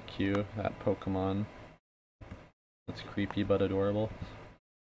Mimikyu, that Pokemon. That's creepy but adorable.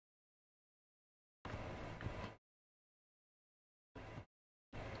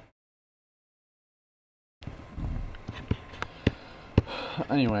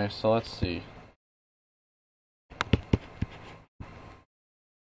 Anyway, so let's see.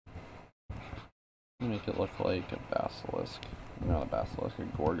 Make it look like a basilisk. Not a basilisk, a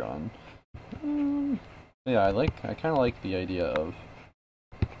gorgon. Yeah, I kind of like the idea of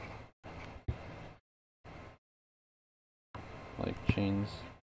like chains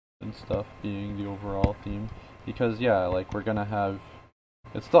and stuff being the overall theme, because yeah, like we're gonna have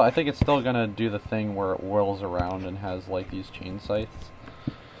I think it's still gonna do the thing where it whirls around and has like these chain scythes.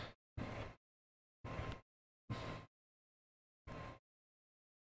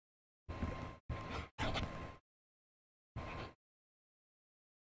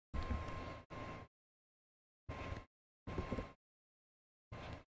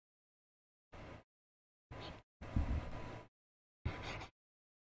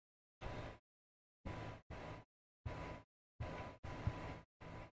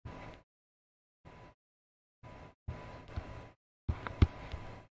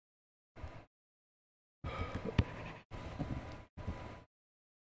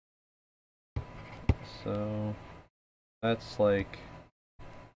 So that's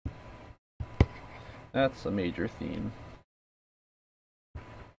a major theme.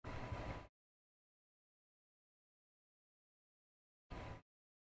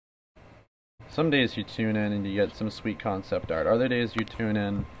 Some days you tune in and you get some sweet concept art. Other days you tune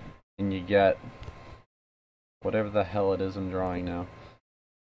in and you get whatever the hell it is I'm drawing now.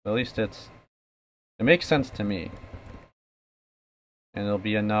 But at least it makes sense to me. And it'll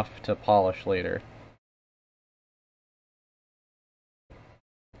be enough to polish later.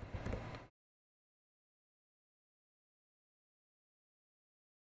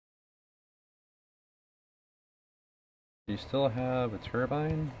 Do you still have a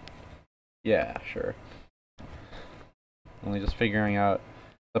turbine? Yeah, sure. Only just figuring out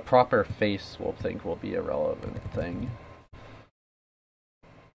the proper face will be a relevant thing.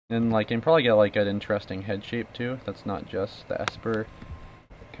 And like, you can probably get like an interesting head shape too. That's not just the Esper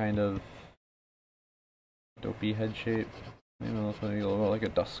kind of dopey head shape. Maybe it'll look like a little like a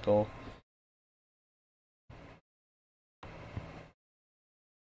dust skull.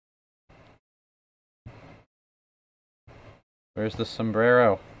 Where's the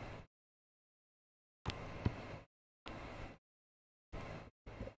sombrero?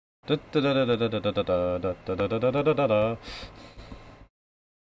 Da da da da da da da da da da da da da da da.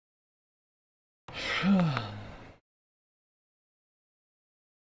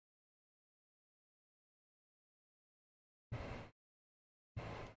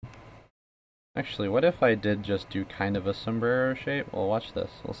 Actually, what if I did just do kind of a sombrero shape? Well, watch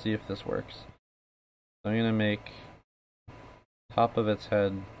this. We'll see if this works. So I'm gonna make top of its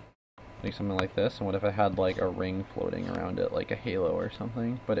head like something like this, and what if I had like a ring floating around it, like a halo or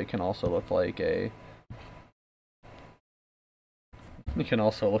something? But it can also look like a... It can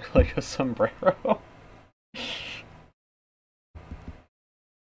also look like a sombrero.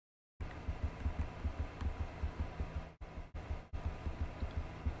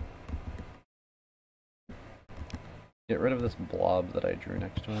 Get rid of this blob that I drew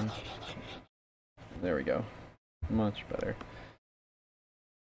next to him. There we go. Much better.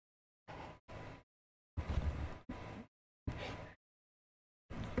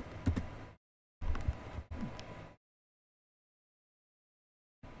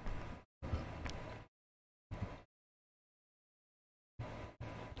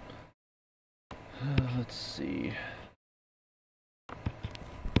 Let's see.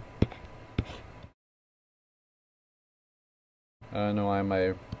 I don't know why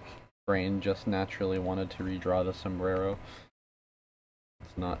my brain just naturally wanted to redraw the sombrero.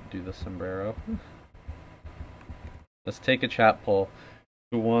 Let's not do the sombrero. Let's take a chat poll.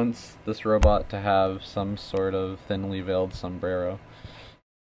 Who wants this robot to have some sort of thinly veiled sombrero?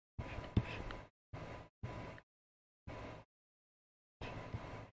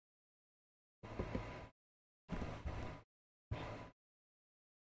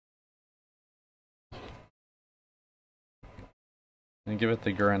 And give it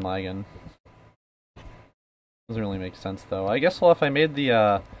the Gurren Lagann. Doesn't really make sense though. I guess, well, if I made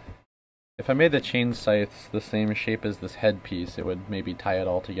the chain scythes the same shape as this headpiece, it would maybe tie it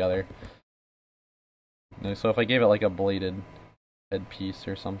all together. So if I gave it like a bladed headpiece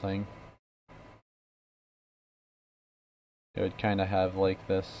or something, it would kind of have like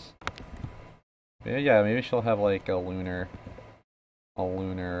this. Yeah, maybe she'll have like a lunar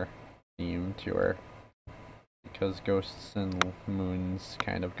theme to her, because ghosts and moons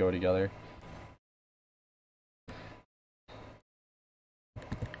kind of go together.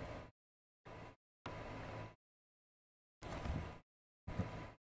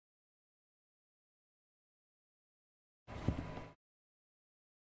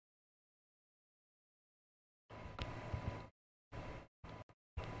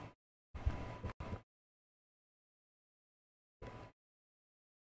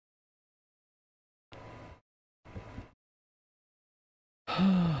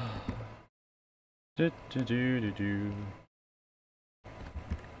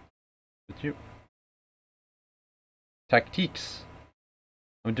 Tactiques.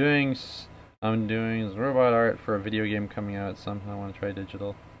 I'm doing robot art for a video game coming out somehow. I want to try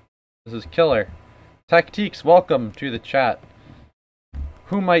digital. This is killer. Tactiques, welcome to the chat.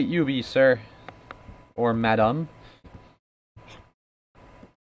 Who might you be, sir? Or madam?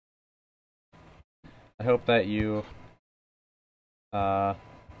 I hope that you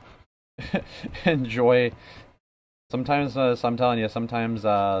enjoy. Sometimes, I'm telling you, sometimes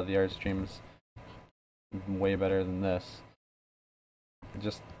the art stream's way better than this.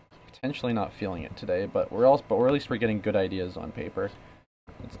 Just potentially not feeling it today, but at least we're getting good ideas on paper.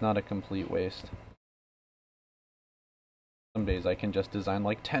 It's not a complete waste. Some days I can just design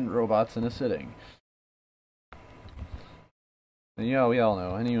like 10 robots in a sitting. And yeah, we all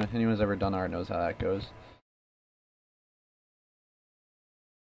know. Anyone who's ever done art knows how that goes.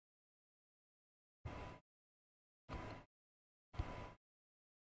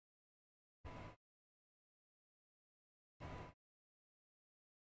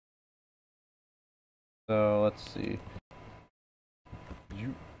 So let's see.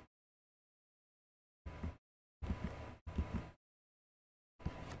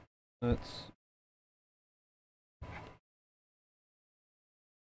 Let's.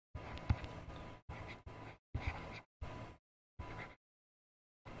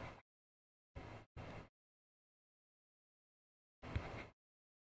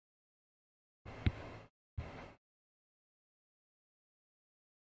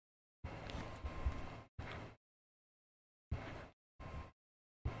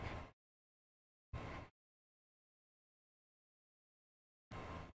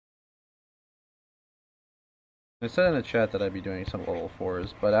 I said in the chat that I'd be doing some level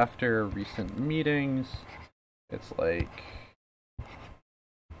 4s, but after recent meetings, it's like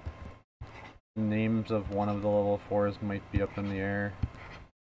names of one of the level 4s might be up in the air.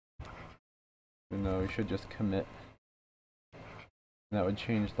 Even though we should just commit. And that would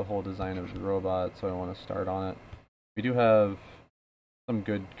change the whole design of the robot, so I want to start on it. We do have some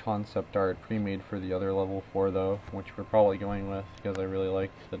good concept art pre-made for the other level 4 though, which we're probably going with because I really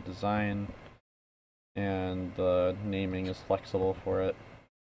like the design. And the naming is flexible for it.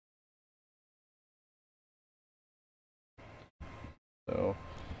 So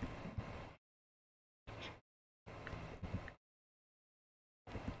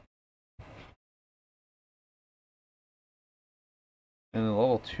and the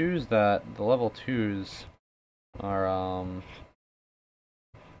level 2s are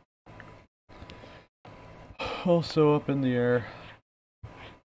also up in the air.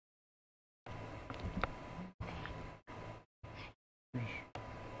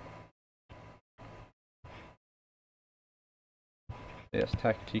 Yes,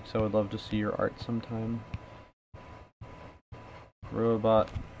 Tactiques, I would love to see your art sometime. Robot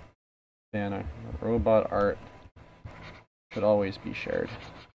banner. Robot art should always be shared.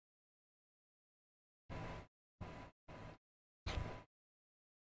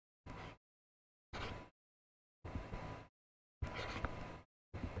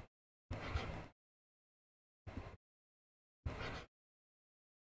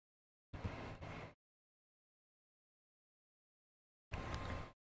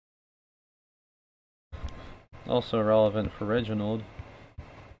 Also relevant for Reginald,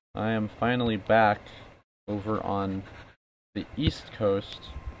 I am finally back over on the East Coast,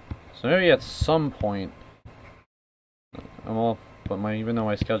 so maybe at some point, even though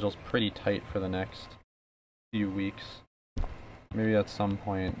my schedule's pretty tight for the next few weeks, maybe at some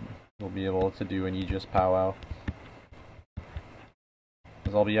point we'll be able to do an AEGIS powwow.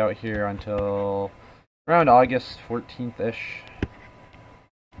 Because I'll be out here until around August 14th-ish.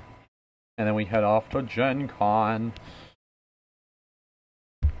 And then we head off to Gen Con.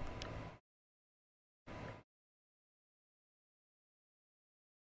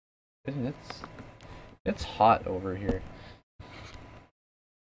 It's hot over here.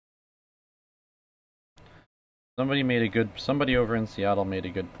 Somebody over in Seattle made a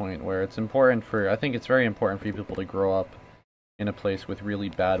good point where it's important I think it's very important for people to grow up in a place with really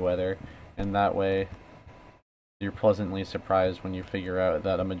bad weather, and that way you're pleasantly surprised when you figure out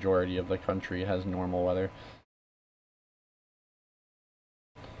that a majority of the country has normal weather.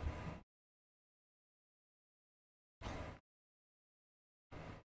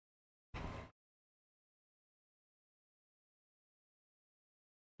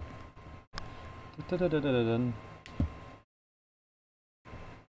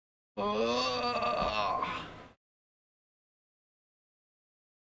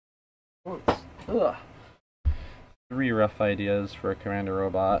 Ugh. 3 rough ideas for a Commander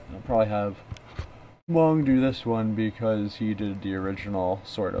Robot. I'll probably have Mong do this one because he did the original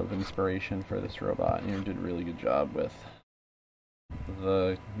sort of inspiration for this robot, and he did a really good job with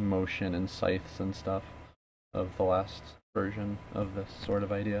the motion and scythes and stuff of the last version of this sort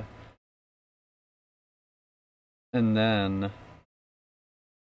of idea. And then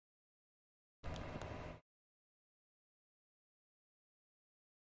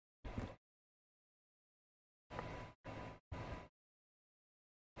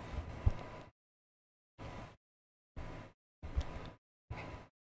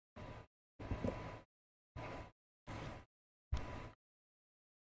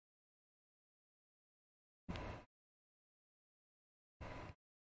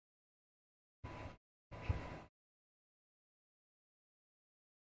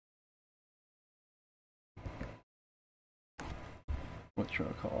what should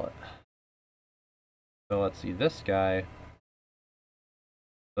I call it? So let's see, this guy,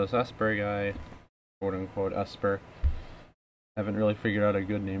 this Esper guy, quote unquote Esper, haven't really figured out a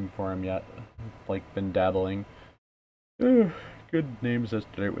good name for him yet. Like, been dabbling. Good names that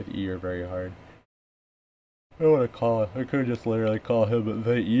start with E are very hard. I don't want to call it. I could just literally call him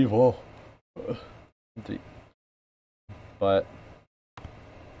the Evil. But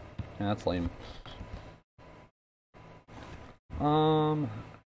yeah, that's lame.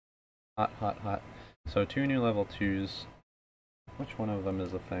 Hot. So 2 new level 2s. Which one of them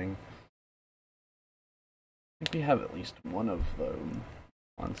is a thing? I think we have at least one of them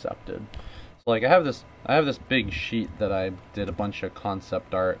concepted. So like I have this big sheet that I did a bunch of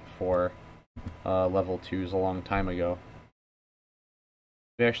concept art for level 2s a long time ago.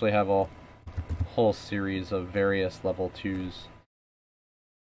 We actually have a whole series of various level 2s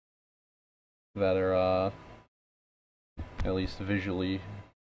that are at least visually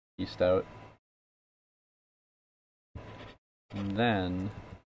pieced out. And then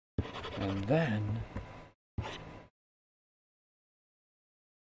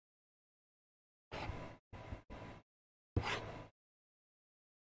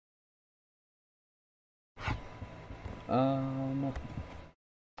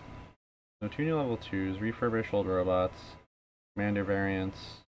so 2 new level 2s, refurbish old robots, commander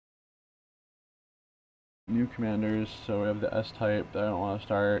variants, new commanders. So we have the S-type that I don't want to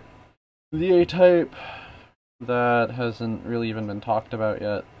start, the A-type, that hasn't really even been talked about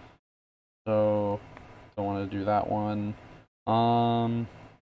yet, so don't want to do that one. One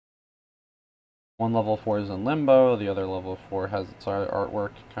level 4 is in limbo, the other level 4 has its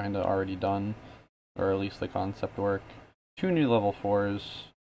artwork kind of already done, or at least the concept work. Two new level 2s,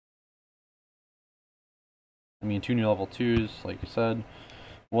 like I said.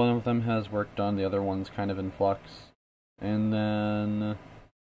 One of them has work done, the other one's kind of in flux. And then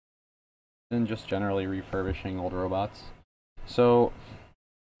just generally refurbishing old robots. So,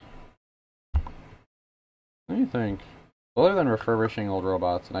 what do you think? Other than refurbishing old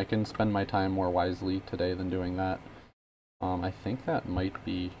robots, and I can spend my time more wisely today than doing that, I think that might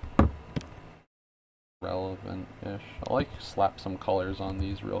be relevant-ish. I'll like slap some colors on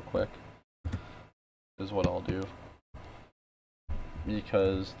these real quick, is what I'll do.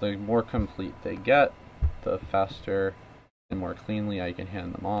 Because the more complete they get, the faster and more cleanly I can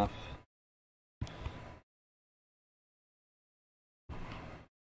hand them off.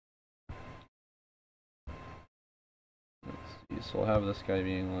 Let's see, so we'll have this guy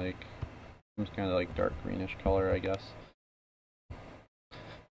being like some kind of like dark greenish color, I guess.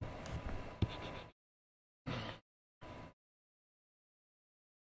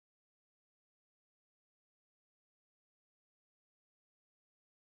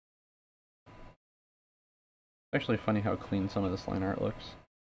 Actually funny how clean some of this line art looks.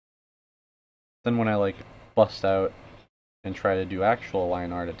 Then when I like bust out and try to do actual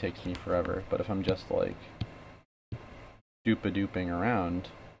line art, it takes me forever. But if I'm just like duping around,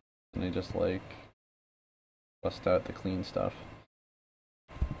 and I just like bust out the clean stuff.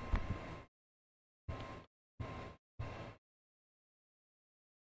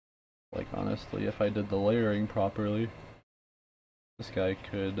 Like honestly, if I did the layering properly, this guy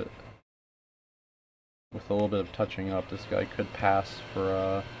could, with a little bit of touching up, this guy could pass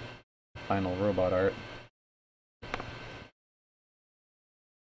for final robot art.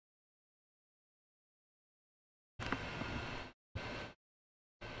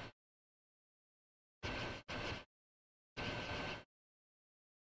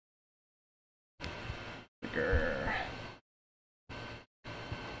 Grr.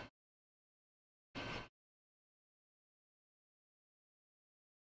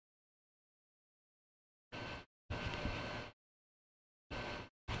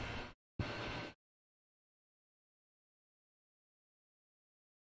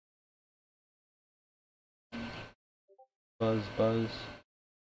 Buzz, buzz.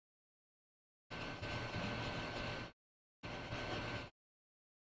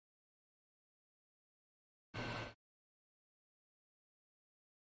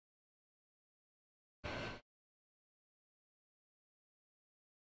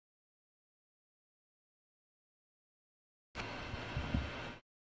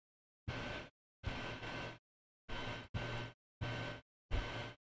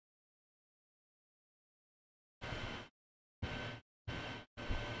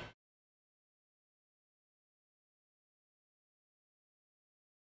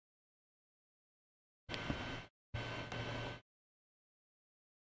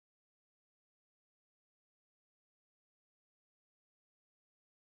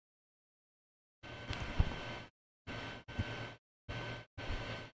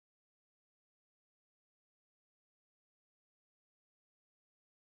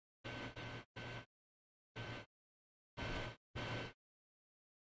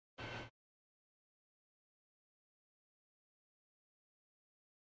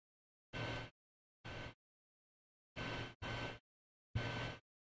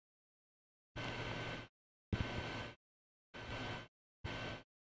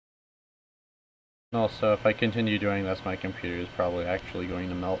 Also, if I continue doing this, my computer is probably actually going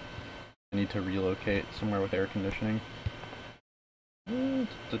to melt. I need to relocate somewhere with air conditioning.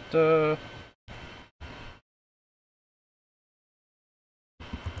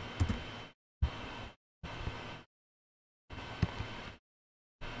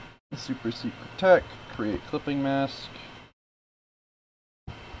 Super secret tech, create clipping mask.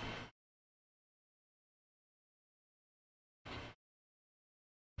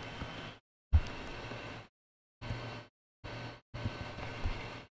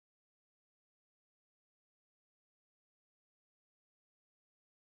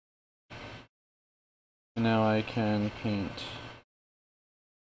 And now I can paint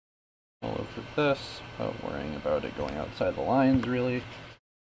all over this without worrying about it going outside the lines, really.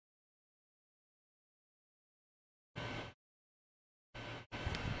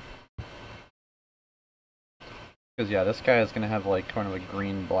 Because yeah, this guy is going to have like kind of a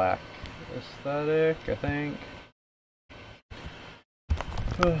green-black aesthetic, I think.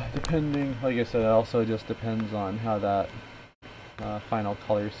 Depending, like I said, it also just depends on how that final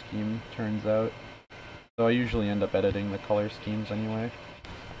color scheme turns out. So I usually end up editing the color schemes anyway.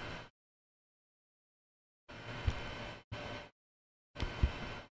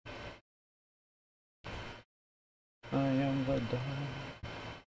 I am the dog.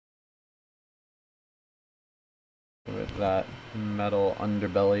 With that metal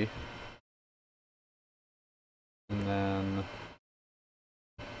underbelly. And then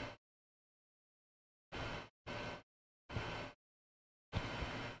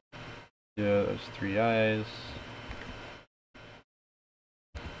yeah, there's 3 eyes.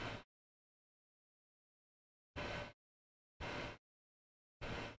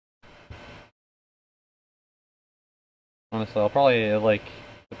 Honestly, I'll probably, like,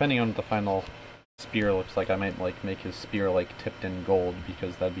 depending on what the final spear looks like, I might, like, make his spear, like, tipped in gold,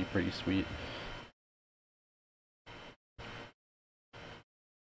 because that'd be pretty sweet.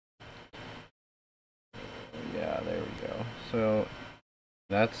 Yeah, there we go. So,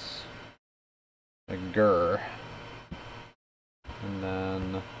 that's a gur. And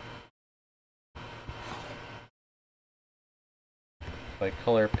then if I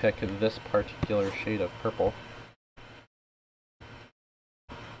color pick this particular shade of purple,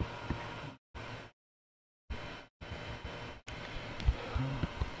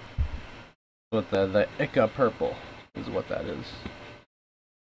 what the Ica purple is what that is.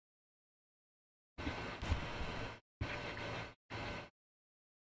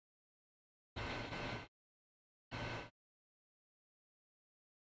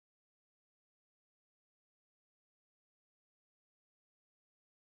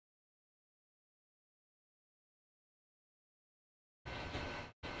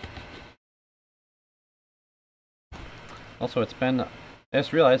 Also, it's been, I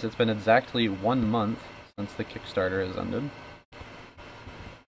just realized it's been exactly 1 month since the Kickstarter has ended.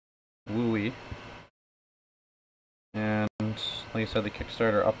 Woo-wee. And, like I said, the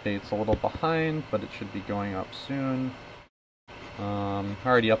Kickstarter update's a little behind, but it should be going up soon. I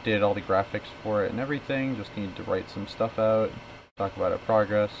already updated all the graphics for it and everything, just need to write some stuff out, talk about our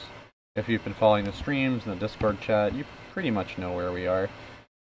progress. If you've been following the streams and the Discord chat, you pretty much know where we are.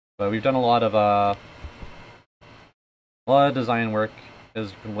 But we've done a lot of design work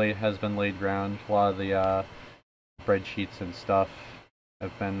has been laid ground. A lot of the spreadsheets and stuff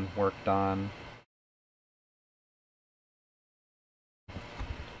have been worked on.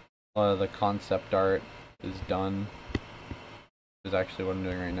 A lot of the concept art is done. Is actually what I'm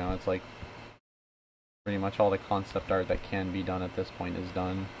doing right now. It's like pretty much all the concept art that can be done at this point is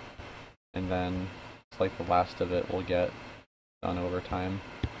done. And then it's like the last of it will get done over time.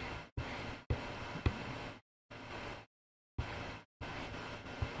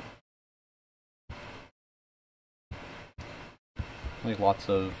 Like lots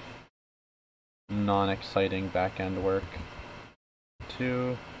of non-exciting back-end work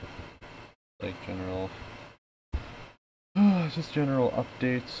too. Like general just general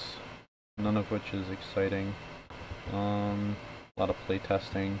updates, none of which is exciting. A lot of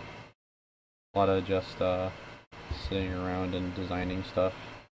playtesting, a lot of just sitting around and designing stuff.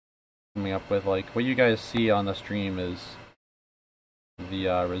 Coming up with, like, what you guys see on the stream is the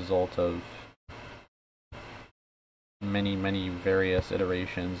result of many various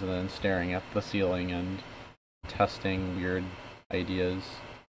iterations, and then staring at the ceiling and testing weird ideas.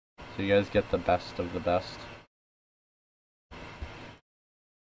 So you guys get the best of the best.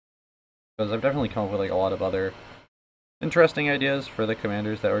 Because I've definitely come up with like a lot of other interesting ideas for the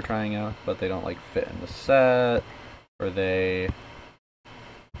commanders that we're trying out, but they don't like fit in the set, or they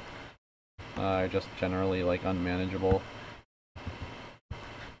are just generally like unmanageable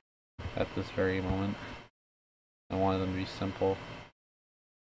at this very moment. I wanted them to be simple.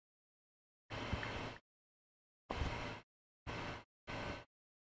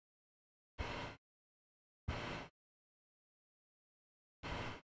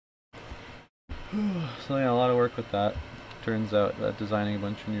 So yeah, a lot of work with that. Turns out that designing a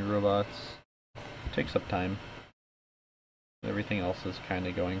bunch of new robots takes up time. Everything else is kind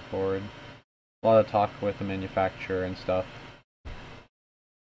of going forward. A lot of talk with the manufacturer and stuff.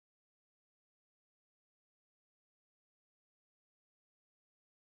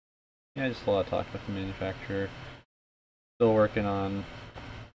 Yeah, just a lot of talk with the manufacturer. Still working on.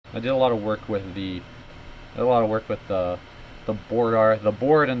 I did a lot of work with the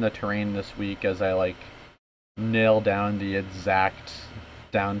board and the terrain this week, as I like nail down the exact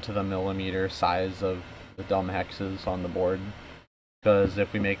down to the millimeter size of the dumb hexes on the board. Because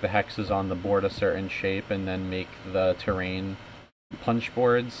if we make the hexes on the board a certain shape and then make the terrain punch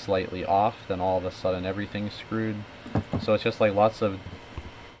boards slightly off, then all of a sudden everything's screwed. So it's just like lots of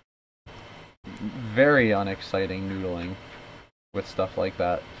very unexciting noodling with stuff like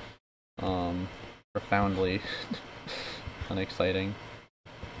that. Profoundly unexciting.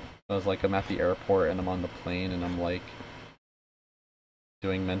 I was like, I'm at the airport and I'm on the plane and I'm like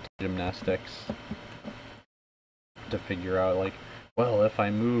doing mental gymnastics to figure out like, well, if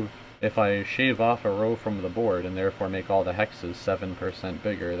I shave off a row from the board and therefore make all the hexes 7%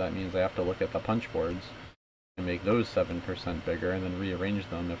 bigger, that means I have to look at the punch boards and make those 7% bigger and then rearrange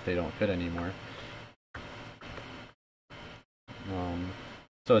them if they don't fit anymore.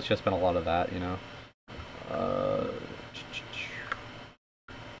 So it's just been a lot of that, you know.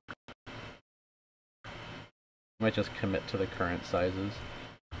 Might just commit to the current sizes.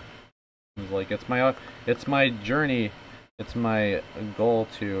 It's like it's my journey. It's my goal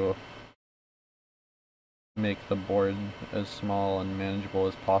to make the board as small and manageable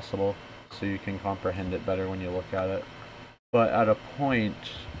as possible, so you can comprehend it better when you look at it. But at a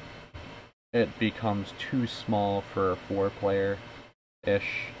point, it becomes too small for a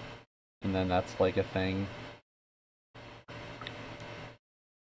 4-player-ish, and then that's like a thing.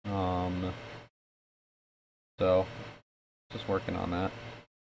 So just working on that.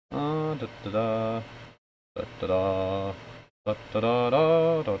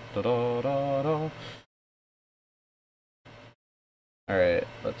 Alright,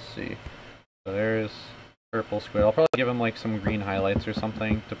 let's see. So there's purple squid. I'll probably give him like some green highlights or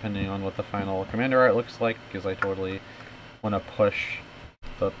something, depending on what the final commander art looks like, because I totally want to push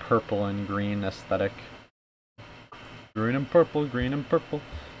the purple and green aesthetic. Green and purple, green and purple.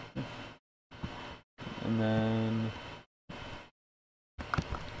 And then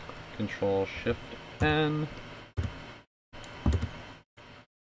Control Shift N.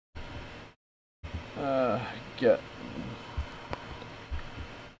 Get.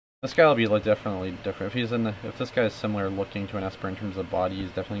 This guy will be definitely different. If this guy is similar looking to an Esper in terms of body, he's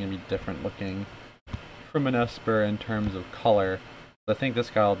definitely gonna be different looking from an Esper in terms of color. But I think this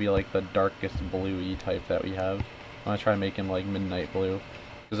guy will be like the darkest blue-y type that we have. I'm gonna try to make him like midnight blue.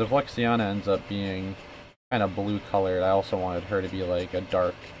 Because if Lexiana ends up being kind of blue colored, I also wanted her to be like a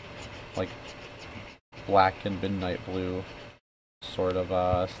dark, like black and midnight blue sort of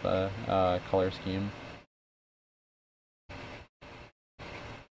color scheme.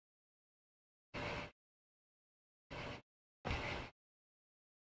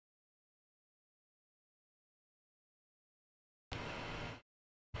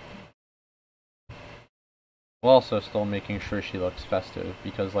 While also still making sure she looks festive,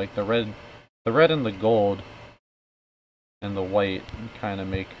 because like the red and the gold and the white kind of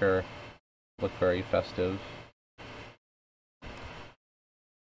make her look very festive,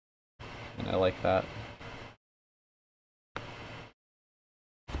 and I like that.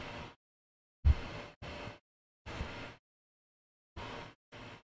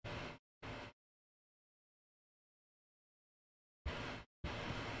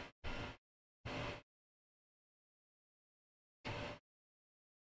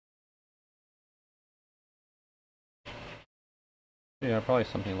 Yeah, probably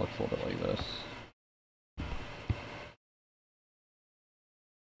something looks a little bit like this.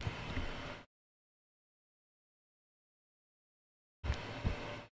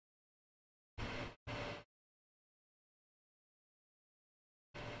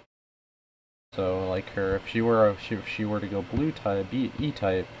 So like her, if she were to go blue type, E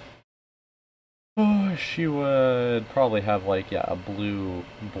type, oh, she would probably have like, yeah, a blue,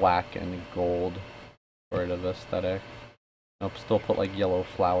 black, and gold sort of aesthetic. I'll still put like yellow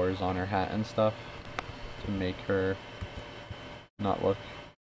flowers on her hat and stuff to make her not look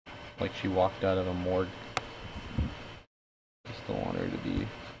like she walked out of a morgue. I still want her to be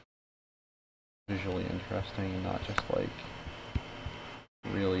visually interesting and not just like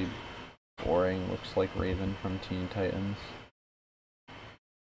really boring, looks like Raven from Teen Titans.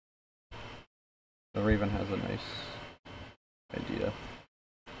 The Raven has a nice idea.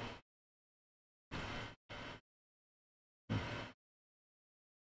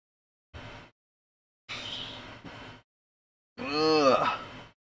 Ugh.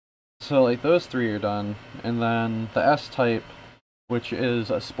 So like those three are done, and then the S-type, which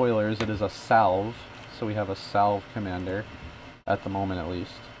is spoilers, it is a salve, so we have a salve commander at the moment at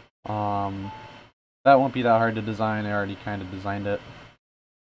least. That won't be that hard to design. I already kind of designed it.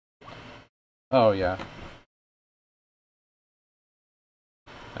 Oh yeah,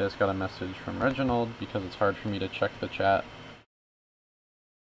 I just got a message from Reginald because it's hard for me to check the chat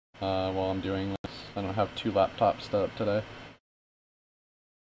while I'm doing this. I don't have 2 laptops set up today.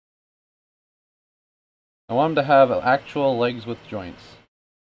 I want him to have actual legs with joints.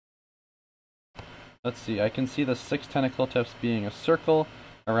 Let's see, I can see the 6 tentacle tips being a circle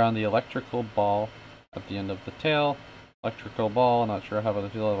around the electrical ball at the end of the tail. Electrical ball, not sure how I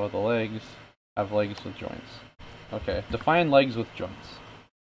feel about the legs. Have legs with joints. Okay, define legs with joints.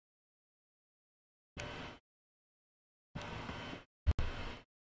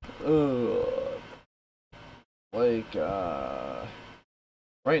 Like,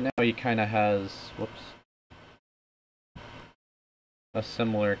 right now he kind of has, whoops, a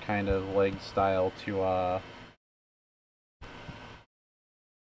similar kind of leg style to,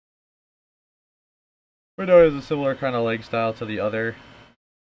 right now he has a similar kind of leg style to the other,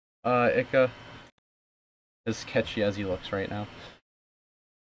 Ica. As sketchy as he looks right now.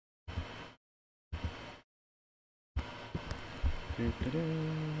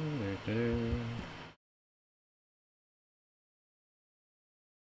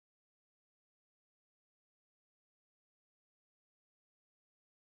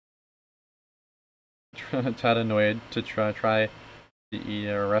 Tad annoyed to try to eat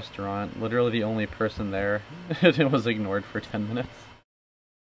at a restaurant. Literally the only person there. It was ignored for 10 minutes.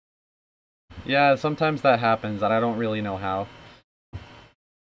 Yeah, sometimes that happens, and I don't really know how.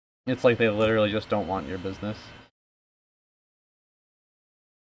 It's like they literally just don't want your business.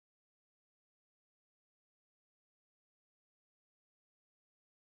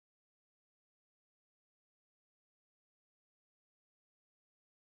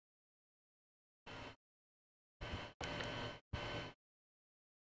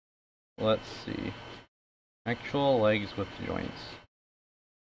 Let's see. Actual legs with joints.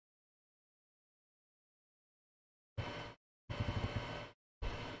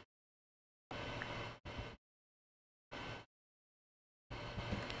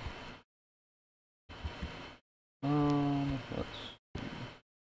 Let's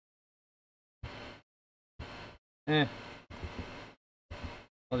see.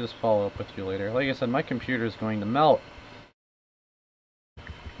 I'll just follow up with you later. Like I said, my computer is going to melt.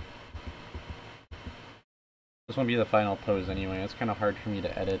 This won't be the final pose anyway. It's kind of hard for me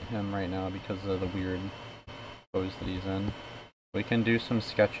to edit him right now because of the weird pose that he's in. We can do some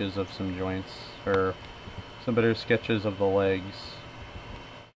sketches of some joints, or some better sketches of the legs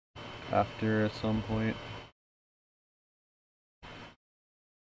after at some point.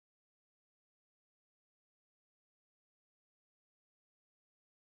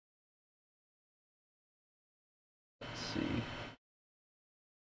 Let's see.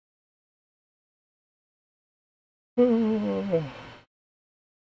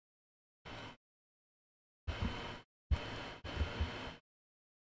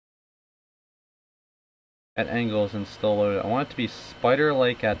 At angles and still low. I want it to be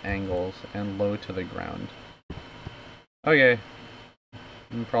spider-like at angles and low to the ground. Okay.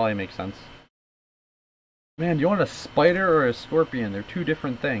 Probably makes sense. Man, do you want a spider or a scorpion? They're two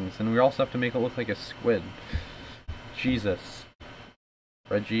different things, and we also have to make it look like a squid. Jesus.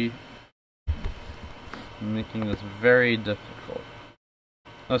 Reggie. Making this very difficult.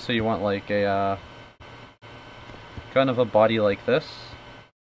 Oh, so you want like a, kind of a body like this,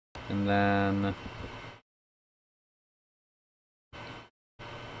 and then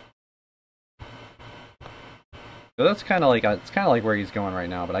so that's kind of like it's kind of like where he's going right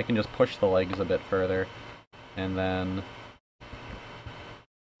now, but I can just push the legs a bit further, and then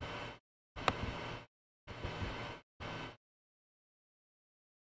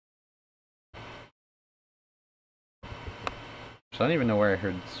so I don't even know where I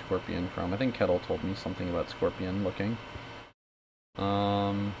heard scorpion from. I think Kettle told me something about scorpion looking.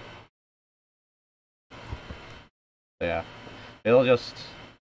 Yeah, it'll just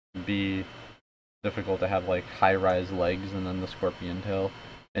be difficult to have like high-rise legs and then the scorpion tail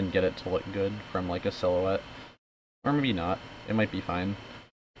and get it to look good from like a silhouette. Or maybe not. It might be fine.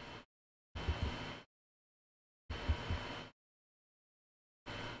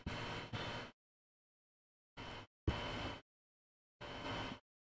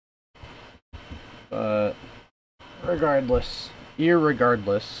 But regardless,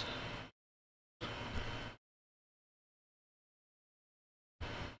 irregardless,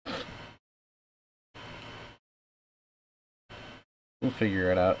 we'll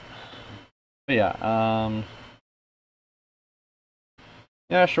figure it out. But yeah,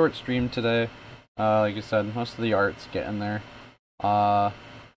 yeah, short stream today. Like I said, most of the art's getting there. I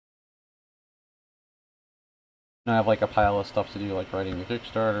have like a pile of stuff to do, like writing the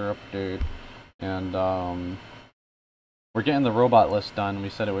Kickstarter update, and we're getting the robot list done. We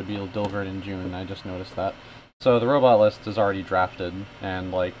said it would be delivered in June. I just noticed that. So the robot list is already drafted,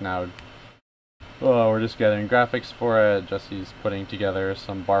 and like now, we're just getting graphics for it. Jesse's putting together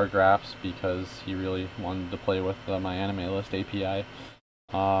some bar graphs because he really wanted to play with my anime list API.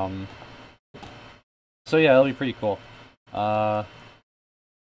 So yeah, it'll be pretty cool.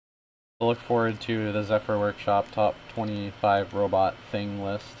 So look forward to the Zephyr Workshop top 25 robot thing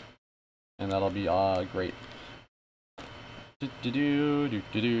list, and that'll be great.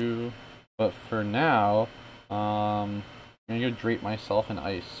 But for now, I'm gonna go drape myself in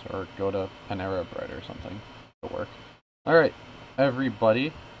ice or go to Panera Bread or something to work. Alright,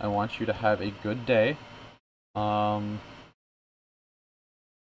 everybody, I want you to have a good day. My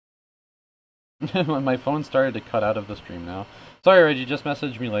phone started to cut out of the stream now. Sorry, Reggie, just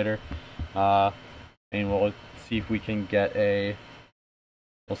message me later. And we'll see if we can get a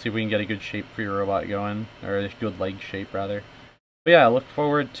good shape for your robot going, or a good leg shape rather. But yeah, look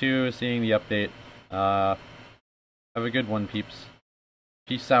forward to seeing the update. Have a good one, peeps.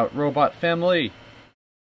 Peace out, robot family!